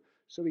not to.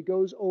 So he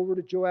goes over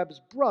to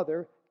Joab's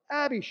brother,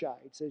 Abishai.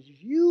 He says,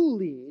 you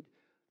lead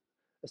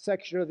a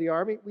section of the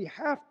army. We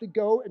have to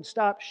go and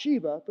stop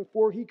Sheba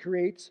before he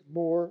creates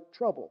more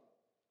trouble.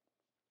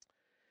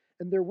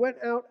 And there went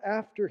out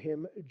after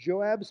him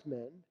Joab's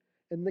men,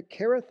 and the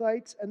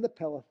Kerethites and the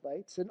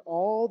Pelethites, and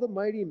all the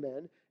mighty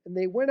men, and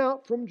they went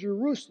out from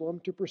Jerusalem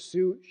to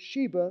pursue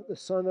Sheba, the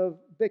son of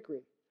Bichri.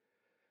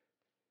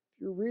 If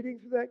you're reading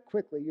through that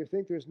quickly, you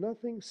think there's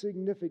nothing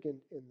significant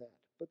in that,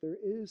 but there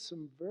is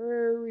some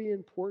very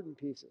important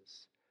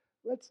pieces.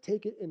 Let's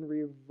take it in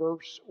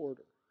reverse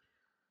order.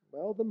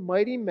 Well, the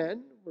mighty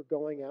men were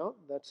going out.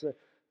 That's a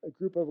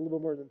group of a little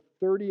more than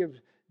 30 of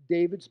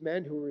David's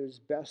men who were his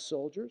best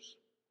soldiers.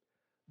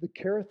 The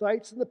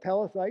Kerethites and the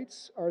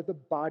Pelethites are the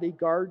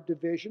bodyguard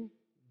division.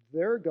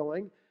 They're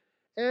going.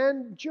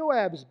 And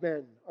Joab's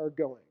men are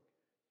going.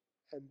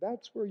 And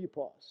that's where you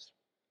pause.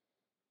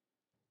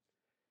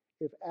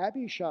 If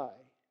Abishai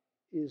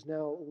is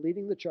now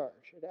leading the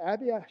charge, and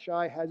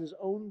Abishai has his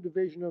own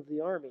division of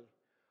the army,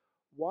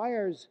 why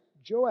is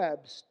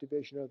Joab's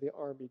division of the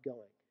army going?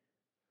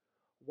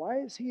 Why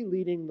is he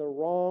leading the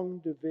wrong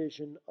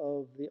division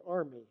of the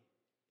army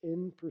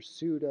in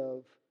pursuit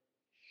of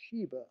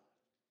Sheba?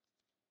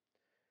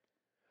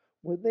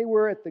 When they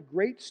were at the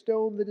great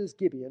stone that is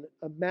Gibeon,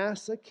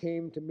 Amasa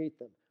came to meet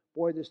them.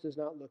 Boy, this does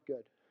not look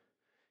good.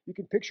 You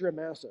can picture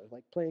Amasa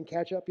like playing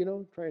catch up,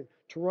 trying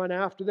to run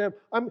after them.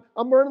 I'm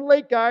running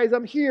late, guys.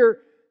 I'm here.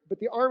 But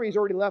the army's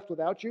already left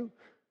without you.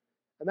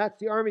 And that's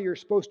the army you're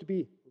supposed to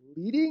be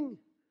leading.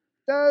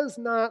 Does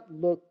not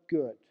look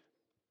good.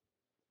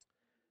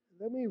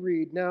 Let me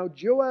read. Now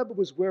Joab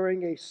was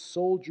wearing a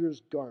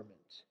soldier's garment,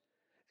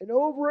 and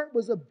over it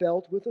was a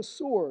belt with a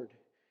sword,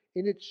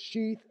 in its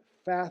sheath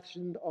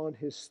fastened on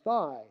his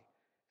thigh.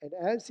 And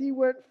as he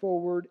went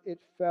forward, it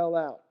fell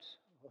out.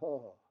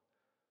 Oh.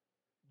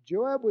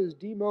 Joab was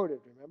demoted,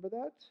 remember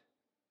that?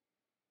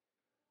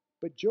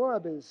 But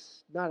Joab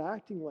is not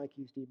acting like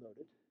he's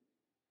demoted.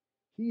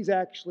 He's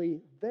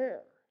actually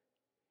there.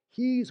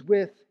 He's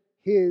with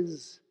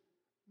his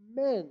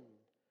men.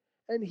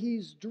 And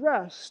he's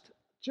dressed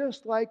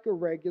just like a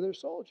regular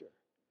soldier.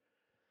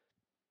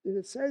 And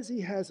it says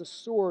he has a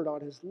sword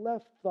on his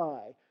left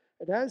thigh.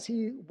 And as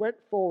he went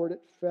forward,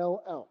 it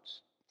fell out.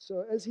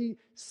 So as he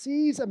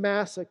sees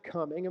Amasa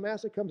coming,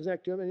 Amasa comes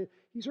next to him, and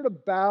he sort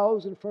of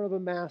bows in front of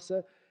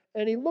Amasa,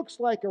 and he looks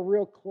like a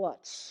real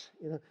klutz.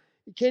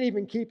 He can't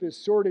even keep his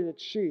sword in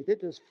its sheath.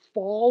 It just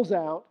falls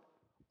out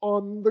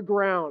on the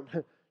ground.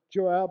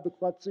 Joab, the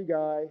klutzy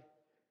guy.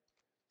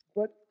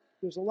 But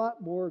there's a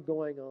lot more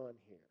going on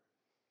here.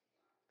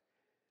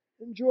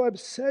 And Joab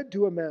said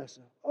to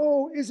Amasa,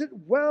 "Oh, is it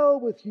well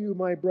with you,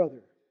 my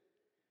brother?"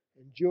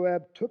 And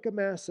Joab took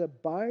Amasa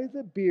by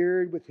the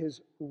beard with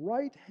his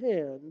right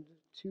hand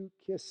to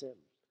kiss him.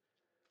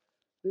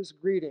 This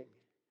greeting,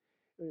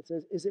 when it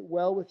says, "Is it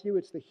well with you?"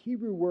 it's the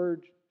Hebrew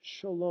word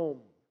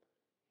shalom.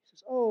 He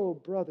says, "Oh,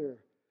 brother,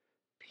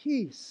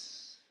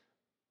 peace."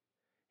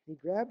 He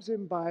grabs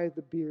him by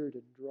the beard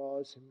and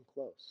draws him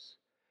close.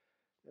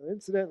 Now,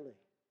 incidentally,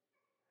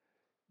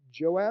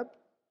 Joab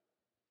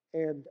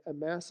and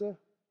Amasa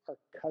are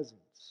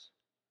cousins.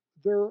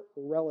 They're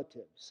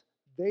relatives.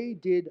 They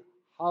did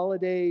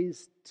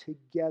holidays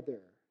together.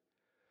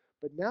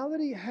 But now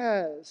that he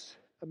has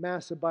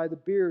Amasa by the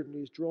beard and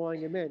he's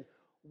drawing him in,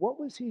 what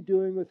was he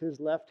doing with his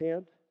left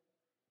hand?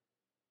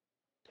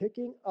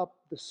 Picking up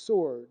the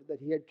sword that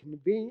he had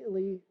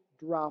conveniently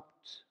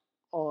dropped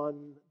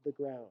on the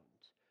ground.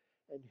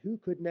 And who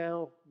could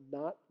now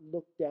not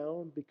look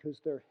down because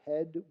their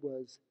head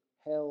was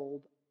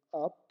held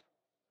up?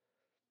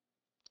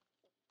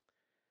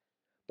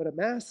 But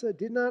Amasa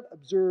did not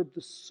observe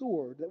the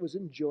sword that was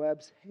in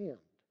Joab's hand.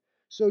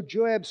 So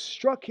Joab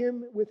struck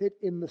him with it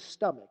in the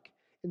stomach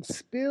and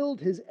spilled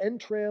his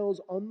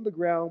entrails on the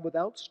ground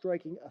without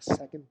striking a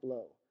second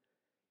blow.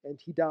 And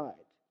he died.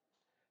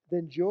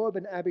 Then Joab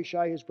and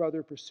Abishai, his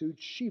brother, pursued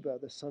Sheba,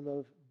 the son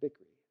of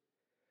Bichri.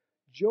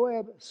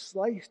 Joab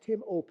sliced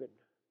him open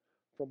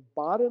from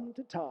bottom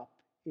to top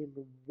in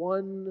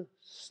one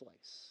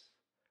slice.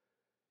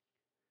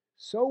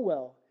 So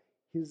well,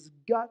 his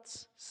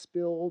guts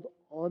spilled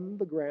on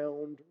the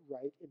ground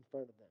right in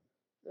front of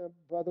them.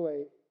 By the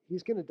way,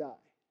 he's going to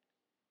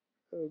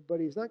die,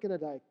 but he's not going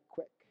to die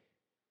quick.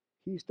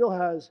 He still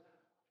has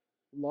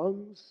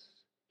lungs.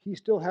 He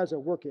still has a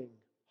working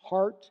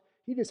heart.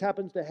 He just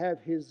happens to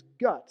have his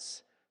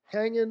guts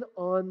hanging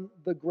on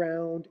the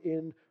ground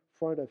in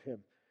front of him.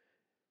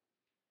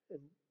 And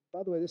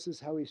by the way, this is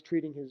how he's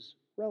treating his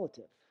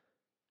relative,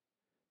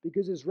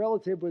 because his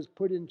relative was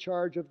put in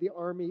charge of the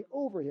army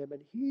over him,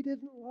 and he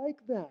didn't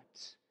like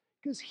that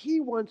because he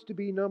wants to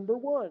be number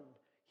one.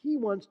 He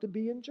wants to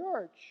be in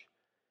charge.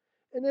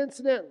 And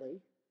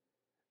incidentally,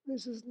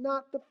 this is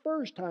not the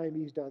first time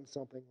he's done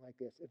something like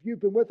this. If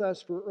you've been with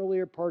us for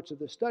earlier parts of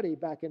the study,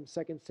 back in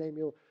 2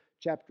 Samuel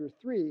chapter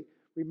 3,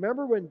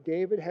 Remember when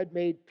David had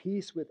made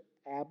peace with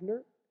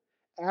Abner?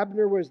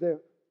 Abner was the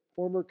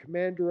former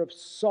commander of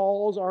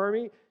Saul's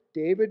army.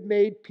 David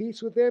made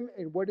peace with him,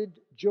 and what did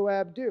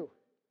Joab do?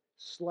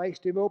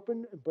 Sliced him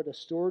open and put a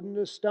sword in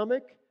his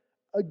stomach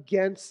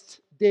against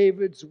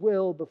David's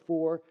will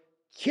before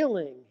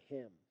killing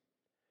him.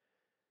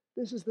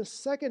 This is the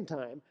second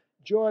time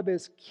Joab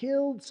has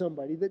killed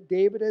somebody that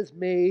David has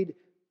made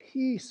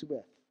peace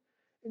with.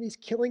 And he's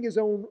killing his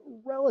own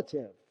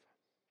relative.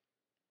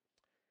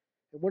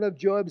 And one of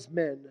Joab's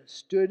men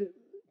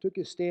took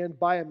his stand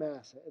by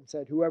Amasa and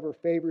said, "Whoever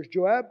favors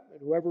Joab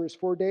and whoever is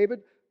for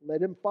David,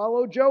 let him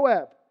follow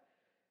Joab."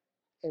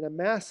 And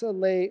Amasa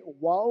lay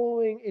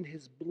wallowing in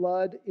his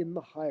blood in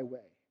the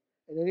highway.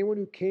 And anyone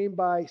who came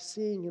by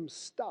seeing him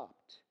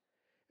stopped.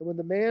 And when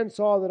the man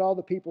saw that all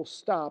the people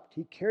stopped,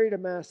 he carried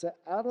Amasa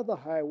out of the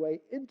highway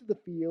into the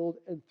field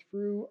and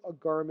threw a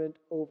garment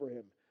over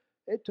him.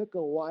 It took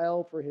a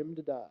while for him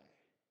to die.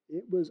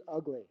 It was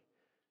ugly.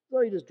 So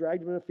he just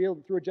dragged him in the field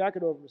and threw a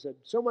jacket over him and said,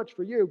 "So much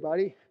for you,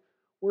 buddy.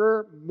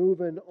 We're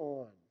moving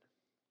on."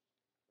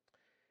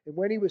 And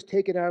when he was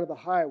taken out of the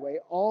highway,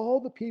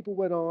 all the people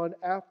went on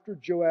after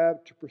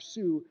Joab to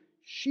pursue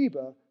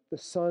Sheba, the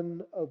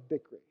son of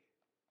Bichri.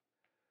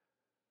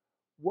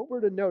 What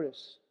we're to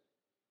notice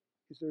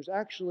is there's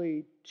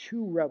actually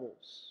two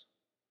rebels.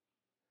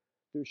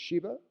 There's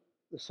Sheba,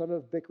 the son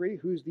of Bichri,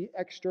 who's the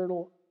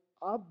external,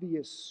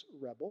 obvious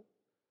rebel.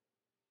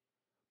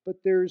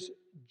 But there's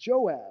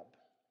Joab,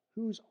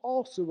 who's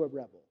also a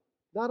rebel,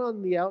 not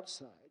on the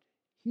outside.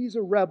 He's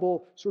a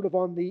rebel sort of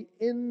on the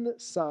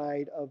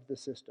inside of the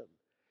system.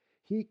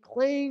 He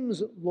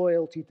claims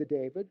loyalty to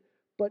David,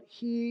 but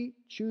he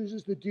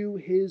chooses to do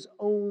his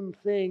own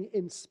thing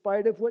in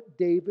spite of what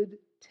David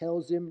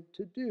tells him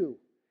to do.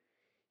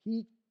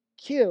 He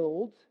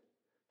killed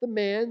the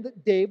man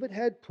that David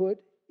had put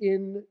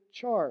in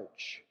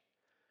charge.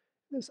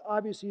 This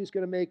obviously is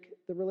going to make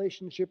the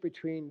relationship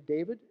between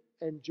David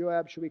and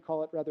Joab, should we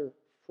call it rather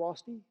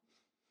frosty?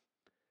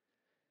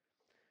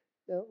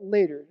 Now,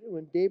 later,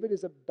 when David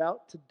is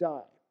about to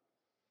die,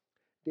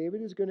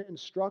 David is going to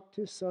instruct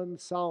his son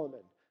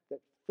Solomon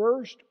that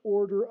first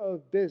order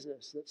of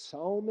business that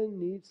Solomon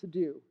needs to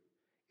do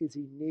is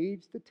he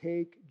needs to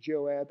take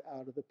Joab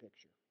out of the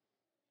picture.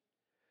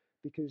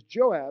 Because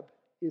Joab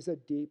is a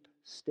deep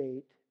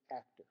state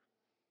actor.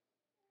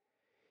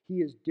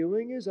 He is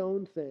doing his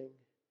own thing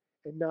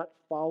and not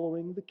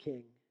following the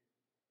king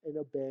and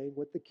obeying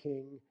what the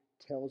king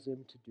tells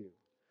him to do.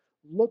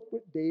 Look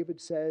what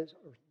David says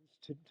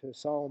to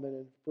Solomon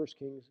in 1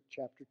 Kings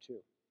chapter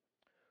 2.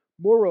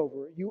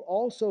 "Moreover, you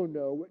also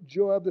know what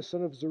Joab the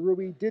son of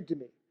Zeruiah did to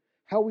me,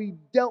 how he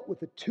dealt with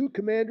the two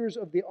commanders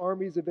of the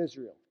armies of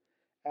Israel,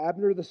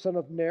 Abner the son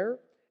of Ner,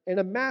 and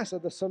Amasa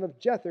the son of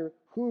Jether,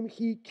 whom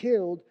he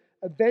killed,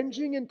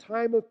 avenging in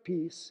time of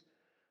peace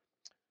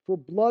for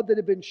blood that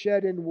had been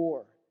shed in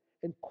war,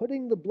 and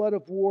putting the blood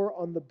of war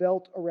on the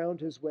belt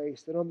around his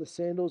waist and on the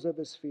sandals of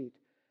his feet.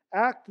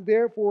 Act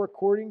therefore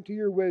according to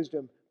your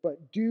wisdom,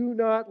 but do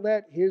not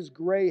let his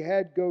gray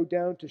head go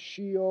down to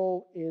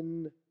Sheol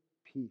in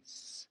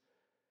peace."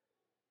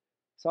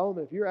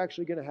 Solomon, if you're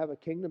actually going to have a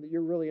kingdom that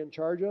you're really in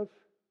charge of,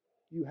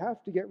 you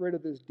have to get rid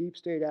of this deep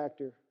state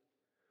actor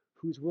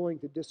who's willing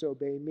to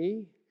disobey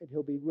me, and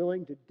he'll be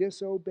willing to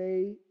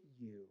disobey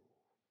you.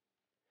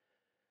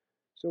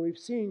 So we've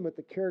seen what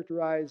the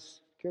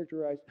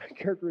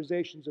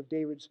characterizations of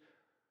David's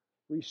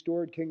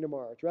restored kingdom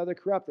are. It's rather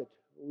corrupted.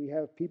 We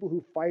have people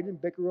who fight and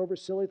bicker over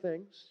silly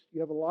things. You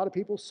have a lot of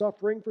people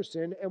suffering for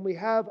sin, and we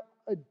have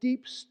a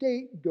deep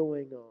state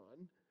going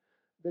on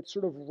that's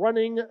sort of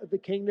running the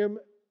kingdom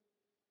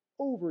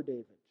over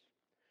David.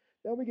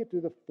 Now we get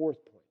to the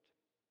fourth point.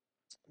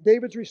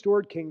 David's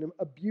restored kingdom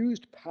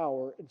abused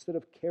power instead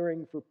of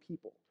caring for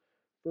people.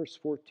 Verse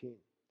 14.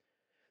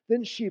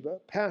 "Then Sheba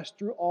passed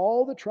through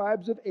all the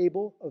tribes of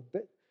Abel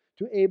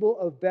to Abel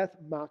of Beth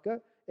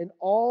Makkah, and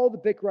all the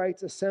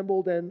Bichrites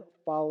assembled and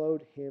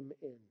followed him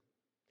in."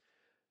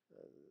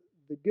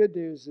 The good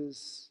news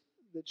is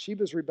that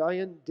Sheba's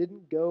rebellion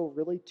didn't go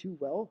really too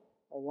well.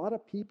 A lot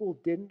of people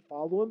didn't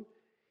follow him.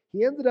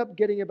 He ended up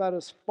getting about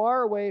as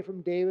far away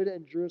from David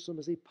and Jerusalem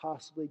as he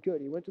possibly could.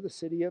 He went to the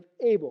city of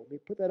Abel. Let me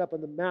put that up on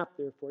the map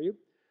there for you.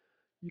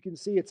 You can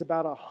see it's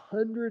about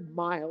 100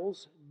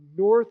 miles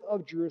north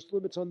of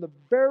Jerusalem. It's on the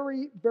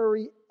very,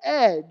 very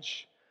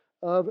edge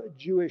of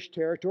Jewish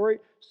territory.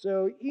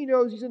 So he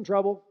knows he's in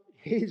trouble.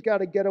 He's got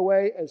to get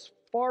away as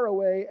far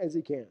away as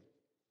he can.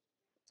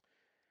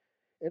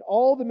 And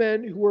all the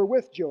men who were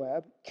with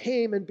Joab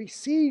came and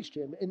besieged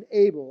him in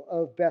Abel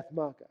of Beth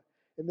Makkah.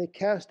 And they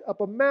cast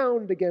up a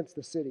mound against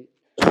the city,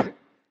 and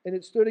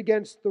it stood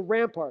against the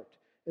rampart.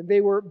 And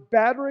they were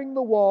battering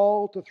the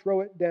wall to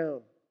throw it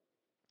down.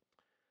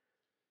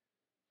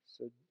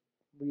 So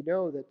we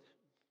know that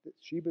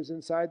Sheba's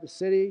inside the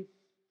city.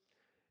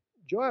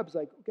 Joab's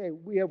like, okay,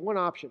 we have one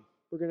option.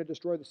 We're going to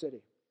destroy the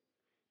city.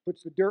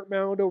 Puts the dirt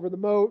mound over the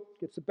moat,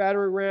 gets the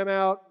battering ram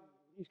out.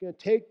 He's going to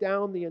take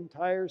down the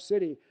entire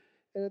city.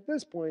 And at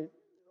this point,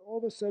 all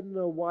of a sudden,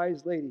 a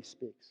wise lady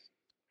speaks.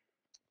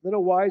 Then a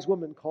wise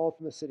woman called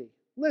from the city,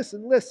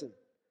 "Listen, listen,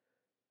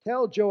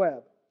 tell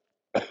Joab,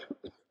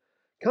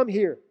 come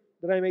here,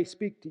 that I may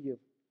speak to you."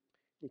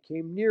 He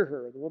came near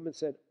her, and the woman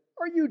said,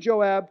 "Are you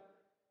Joab?"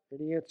 And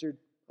he answered,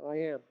 "I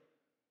am."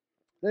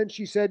 Then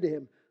she said to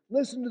him,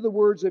 "Listen to the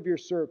words of your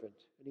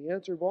servant." And he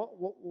answered,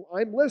 well,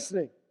 I'm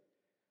listening."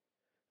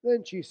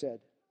 Then she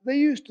said, "They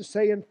used to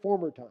say in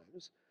former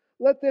times,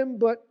 'Let them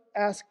but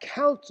ask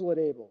counsel at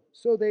Abel.'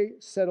 So they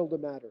settled the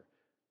matter."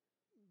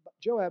 But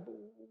Joab,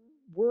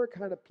 we're a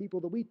kind of people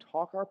that we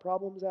talk our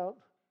problems out.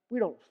 We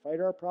don't fight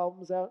our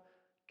problems out.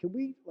 Can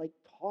we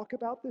talk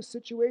about this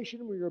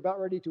situation where you're about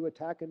ready to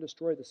attack and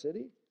destroy the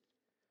city?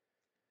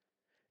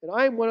 And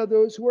I am one of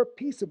those who are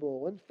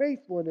peaceable and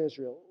faithful in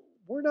Israel.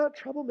 We're not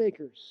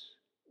troublemakers.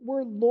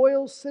 We're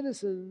loyal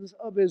citizens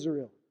of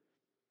Israel.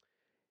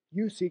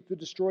 You seek to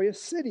destroy a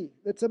city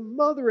that's a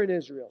mother in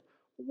Israel.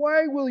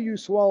 Why will you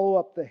swallow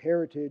up the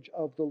heritage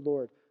of the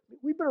Lord?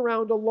 We've been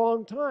around a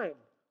long time.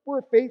 We're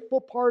a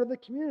faithful part of the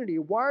community.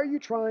 Why are you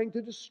trying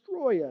to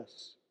destroy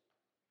us?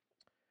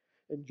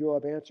 And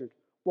Joab answered,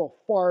 "Well,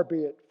 far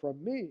be it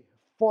from me.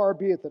 Far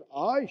be it that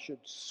I should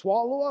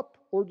swallow up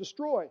or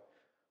destroy."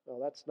 Well,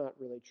 that's not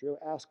really true.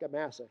 Ask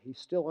Amasa. He's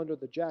still under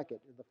the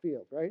jacket in the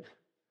field, right?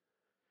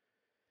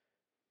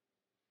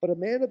 But a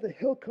man of the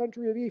hill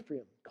country of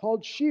Ephraim,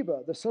 called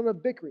Sheba, the son of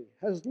Bichri,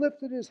 has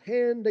lifted his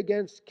hand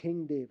against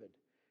King David.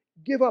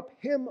 Give up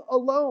him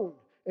alone,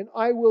 and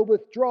I will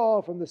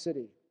withdraw from the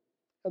city.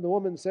 And the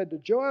woman said to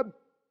Joab,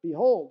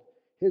 "Behold,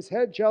 his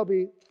head shall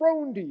be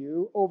thrown to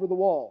you over the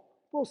wall.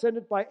 We'll send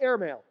it by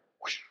airmail."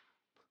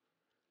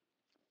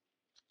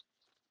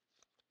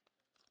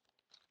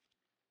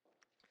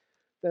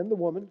 Then the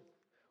woman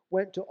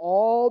went to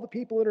all the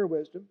people in her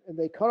wisdom, and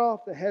they cut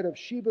off the head of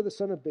Sheba the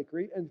son of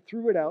Bichri and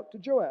threw it out to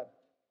Joab.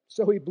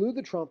 So he blew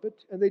the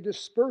trumpet, and they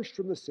dispersed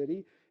from the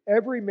city,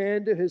 every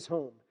man to his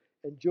home.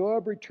 And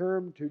Joab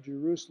returned to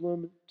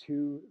Jerusalem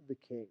to the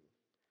king.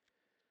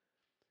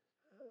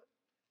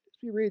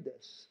 As we read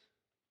this,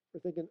 we're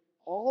thinking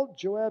all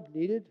Joab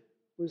needed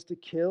was to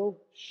kill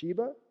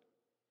Sheba.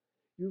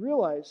 You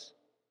realize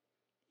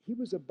he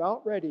was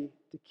about ready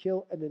to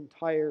kill an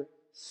entire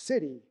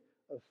city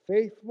of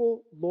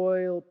faithful,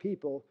 loyal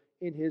people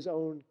in his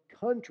own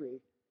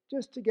country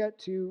just to get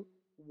to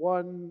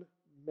one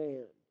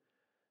man.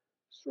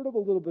 Sort of a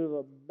little bit of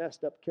a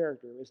messed up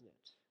character, isn't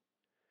it?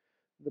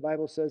 The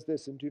Bible says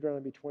this in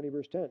Deuteronomy 20,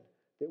 verse 10,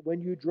 that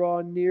when you draw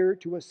near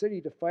to a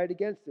city to fight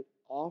against it,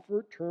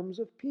 offer terms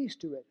of peace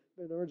to it.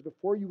 In other words,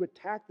 before you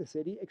attack the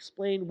city,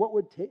 explain what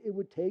it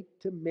would take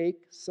to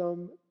make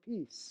some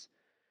peace.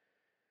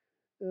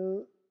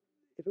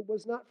 If it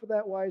was not for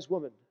that wise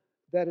woman,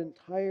 that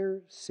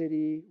entire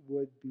city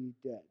would be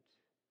dead.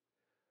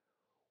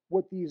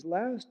 What these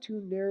last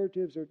two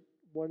narratives are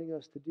wanting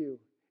us to do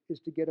is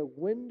to get a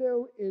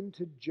window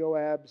into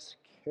Joab's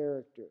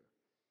character.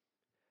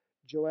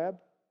 Joab,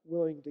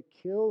 willing to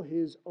kill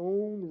his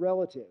own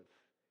relative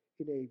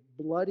in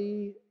a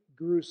bloody,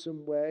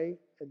 gruesome way,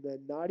 and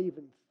then not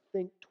even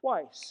think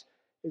twice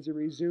as he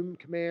resumed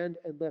command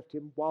and left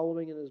him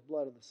wallowing in his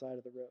blood on the side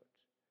of the road.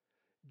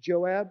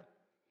 Joab,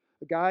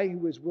 a guy who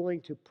was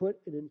willing to put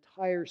an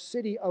entire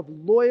city of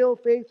loyal,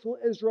 faithful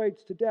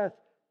Israelites to death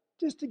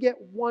just to get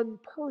one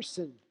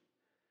person.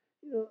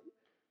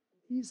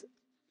 He's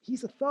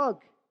a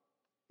thug,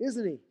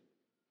 isn't he?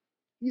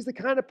 He's the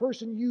kind of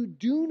person you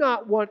do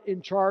not want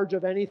in charge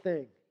of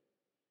anything.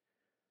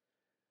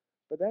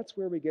 But that's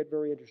where we get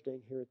very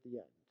interesting here at the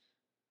end.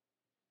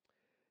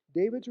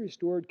 David's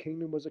restored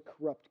kingdom was a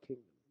corrupt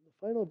kingdom.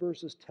 The final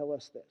verses tell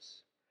us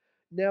this.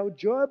 Now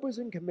Joab was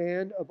in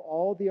command of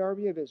all the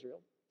army of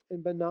Israel,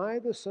 and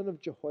Benaiah the son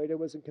of Jehoiada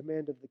was in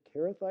command of the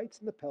Kerethites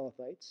and the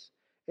Pelethites,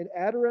 and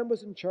Adoram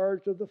was in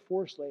charge of the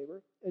forced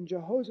labor, and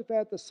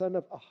Jehoshaphat the son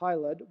of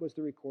Ahilud was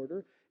the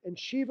recorder, and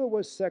Sheva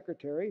was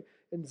secretary,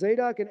 and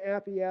Zadok and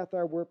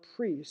Abiathar were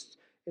priests,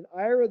 and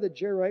Ira the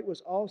Jerite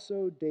was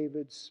also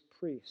David's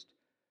priest.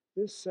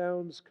 This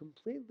sounds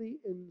completely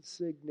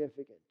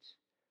insignificant,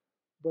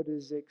 but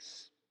is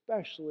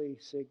especially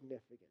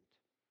significant.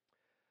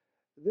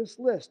 This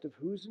list of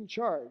who's in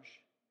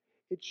charge,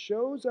 it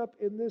shows up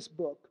in this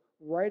book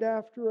right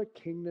after a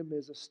kingdom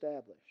is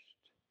established.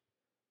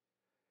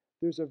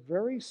 There's a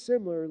very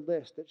similar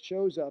list that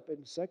shows up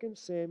in 2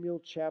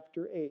 Samuel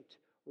chapter 8,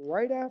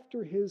 right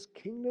after his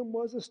kingdom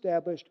was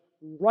established,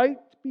 right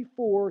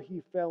before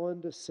he fell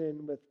into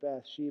sin with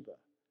Bathsheba.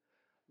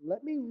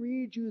 Let me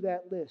read you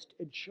that list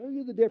and show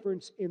you the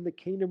difference in the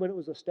kingdom when it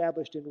was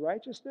established in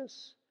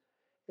righteousness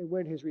and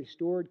when his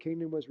restored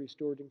kingdom was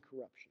restored in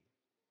corruption.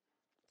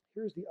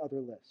 Here's the other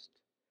list.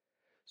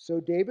 So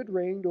David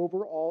reigned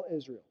over all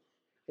Israel,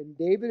 and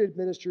David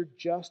administered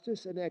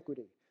justice and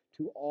equity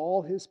to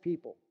all his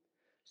people.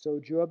 So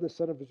Joab the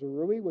son of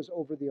Zeruiah was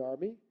over the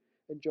army,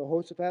 and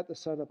Jehoshaphat the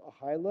son of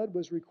Ahilud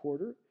was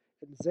recorder,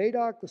 and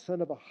Zadok the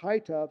son of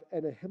Ahitub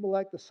and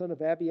Ahimelech the son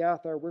of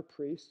Abiathar were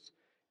priests,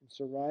 and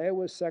Sariah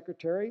was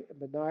secretary, and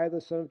Benaiah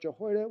the son of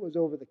Jehoiada was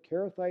over the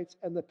Kerethites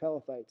and the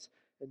Pelethites,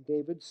 and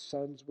David's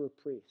sons were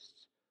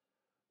priests.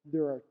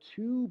 There are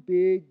two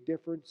big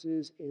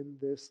differences in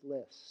this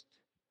list.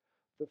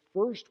 The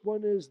first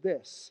one is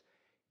this.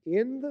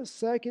 In the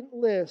second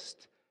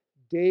list,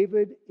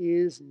 David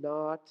is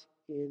not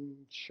in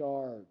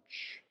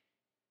charge.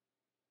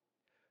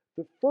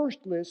 The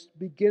first list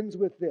begins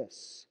with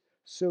this.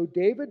 So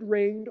David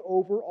reigned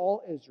over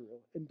all Israel,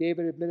 and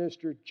David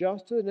administered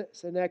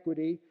justice and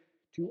equity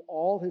to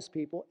all his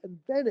people. And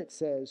then it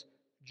says,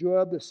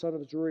 Joab the son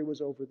of Zeruiah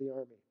was over the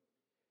army.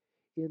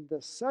 In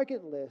the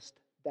second list,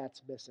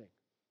 that's missing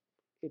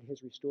in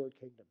his restored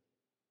kingdom.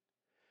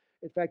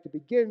 In fact, it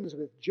begins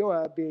with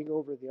Joab being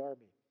over the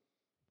army.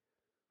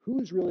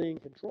 Who's really in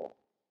control?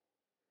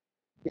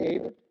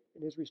 David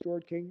in his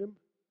restored kingdom,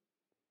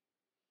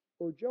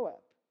 or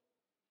Joab,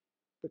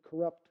 the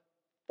corrupt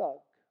thug?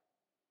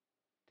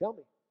 Tell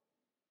me,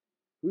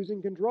 who's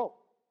in control?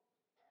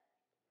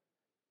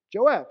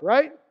 Joab,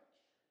 right?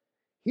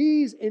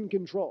 He's in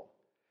control.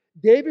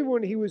 David,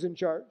 when he was in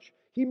charge,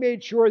 he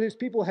made sure these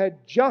people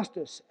had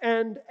justice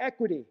and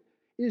equity.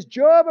 Is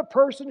Joab a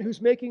person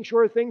who's making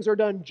sure things are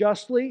done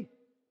justly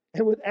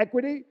and with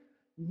equity?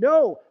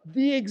 No,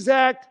 the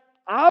exact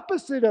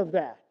opposite of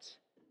that.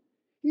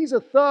 He's a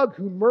thug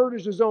who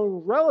murders his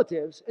own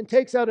relatives and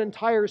takes out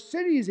entire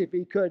cities if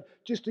he could,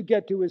 just to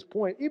get to his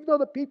point, even though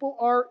the people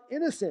are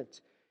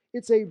innocent.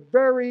 It's a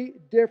very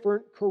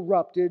different,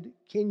 corrupted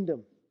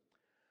kingdom.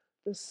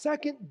 The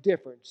second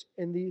difference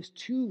in these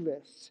two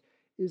lists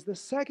is the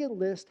second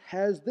list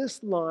has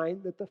this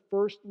line that the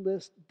first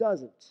list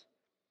doesn't.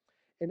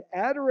 And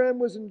Adoram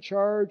was in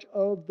charge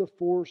of the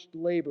forced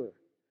labor.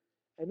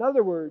 In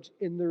other words,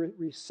 in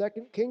the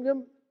second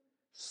kingdom,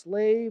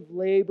 slave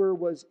labor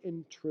was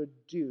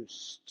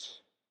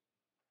introduced.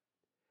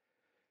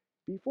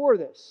 Before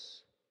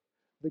this,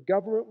 the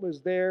government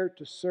was there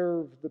to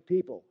serve the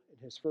people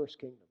in his first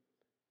kingdom.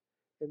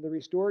 In the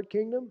restored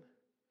kingdom,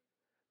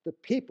 the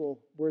people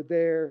were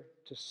there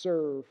to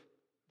serve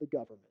the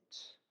government.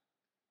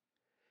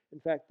 In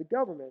fact, the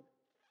government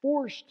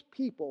forced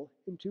people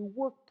into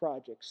work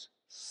projects.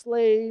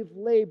 Slave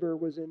labor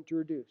was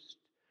introduced.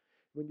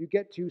 When you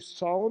get to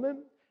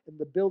Solomon and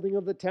the building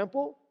of the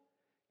temple,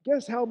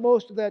 guess how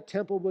most of that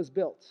temple was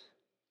built?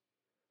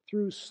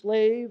 Through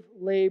slave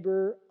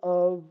labor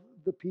of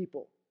the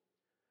people.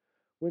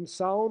 When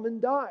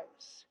Solomon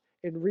dies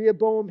and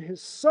Rehoboam,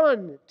 his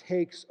son,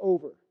 takes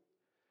over,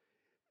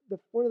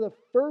 one of the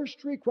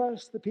first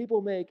requests the people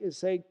make is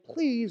saying,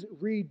 please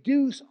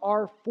reduce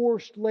our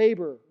forced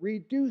labor,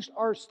 reduce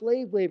our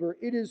slave labor.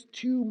 It is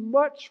too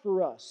much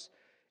for us.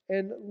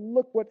 And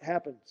look what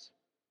happens.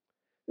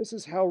 This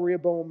is how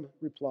Rehoboam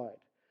replied.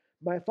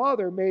 My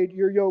father made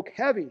your yoke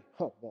heavy.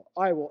 Oh, well,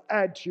 I will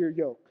add to your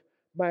yoke.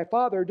 My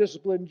father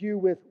disciplined you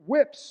with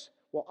whips.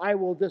 Well, I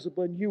will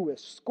discipline you with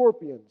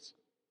scorpions.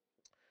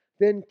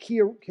 Then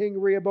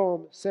King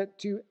Rehoboam sent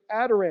to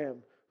Adoram,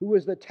 who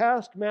was the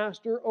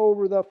taskmaster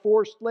over the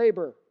forced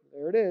labor.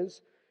 There it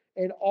is.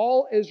 And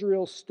all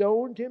Israel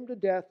stoned him to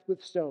death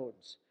with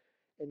stones.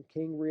 And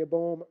King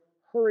Rehoboam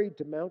hurried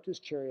to mount his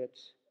chariot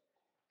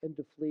and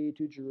to flee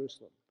to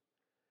Jerusalem.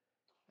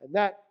 And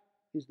that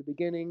is the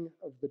beginning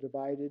of the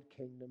divided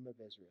kingdom of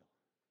Israel,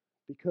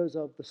 because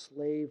of the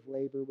slave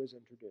labor was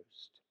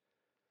introduced.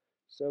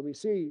 So we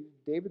see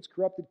David's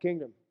corrupted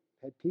kingdom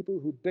had people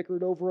who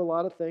bickered over a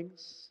lot of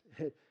things,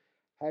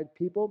 had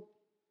people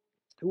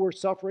who were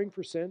suffering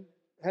for sin,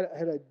 had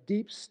a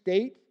deep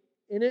state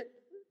in it,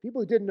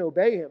 people who didn't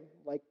obey him,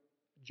 like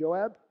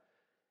Joab,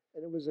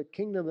 and it was a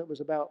kingdom that was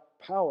about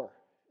power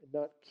and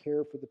not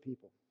care for the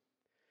people.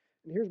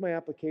 And here's my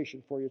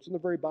application for you. It's in the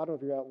very bottom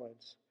of your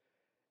outlines.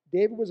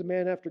 David was a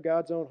man after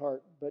God's own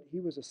heart, but he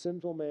was a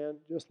sinful man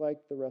just like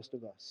the rest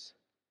of us.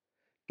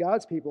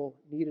 God's people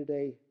needed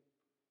a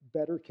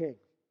better king,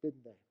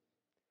 didn't they?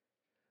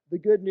 The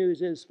good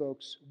news is,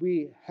 folks,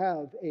 we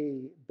have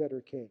a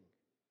better king.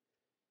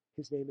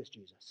 His name is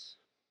Jesus.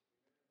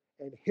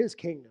 And his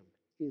kingdom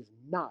is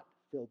not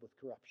filled with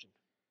corruption.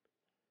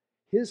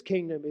 His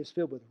kingdom is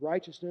filled with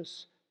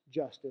righteousness,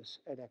 justice,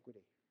 and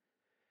equity.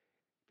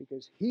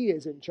 Because he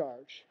is in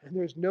charge, and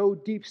there's no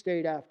deep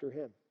state after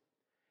him.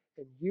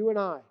 And you and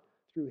I,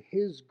 through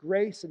his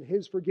grace and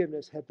his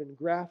forgiveness, have been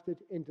grafted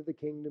into the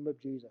kingdom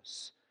of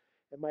Jesus.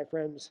 And my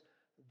friends,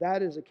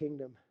 that is a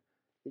kingdom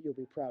that you'll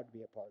be proud to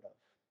be a part of.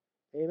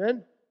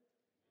 Amen?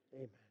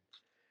 Amen.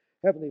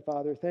 Heavenly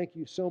Father, thank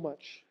you so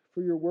much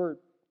for your word.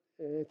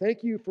 And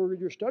thank you for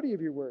your study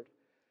of your word.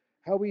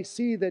 How we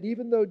see that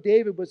even though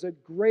David was a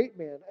great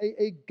man,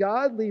 a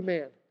godly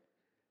man,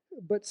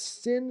 but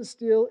sin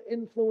still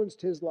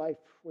influenced his life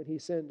when he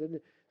sinned. And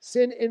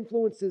sin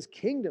influenced his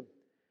kingdom.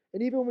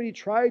 And even when he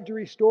tried to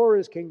restore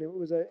his kingdom,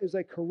 it was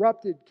a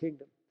corrupted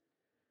kingdom.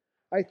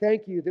 I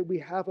thank you that we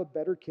have a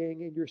better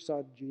king in your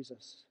Son,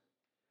 Jesus.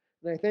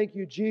 And I thank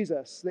you,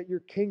 Jesus, that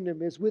your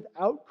kingdom is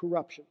without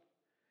corruption.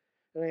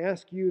 And I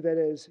ask you that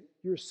as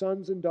your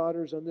sons and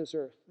daughters on this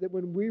earth, that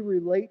when we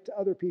relate to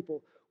other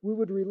people, we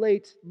would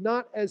relate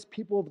not as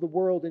people of the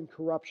world in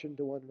corruption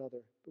to one another,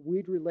 but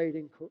we'd relate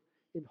in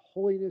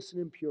holiness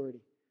and in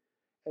purity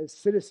as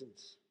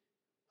citizens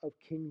of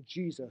King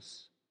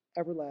Jesus'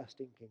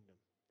 everlasting kingdom.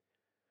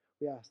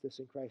 We ask this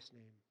in Christ's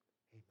name.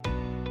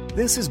 Amen.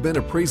 This has been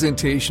a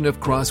presentation of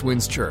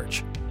Crosswinds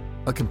Church.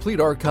 A complete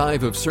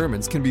archive of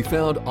sermons can be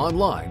found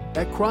online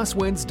at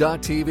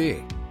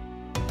crosswinds.tv.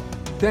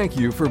 Thank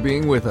you for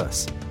being with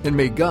us, and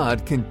may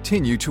God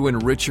continue to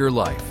enrich your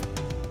life.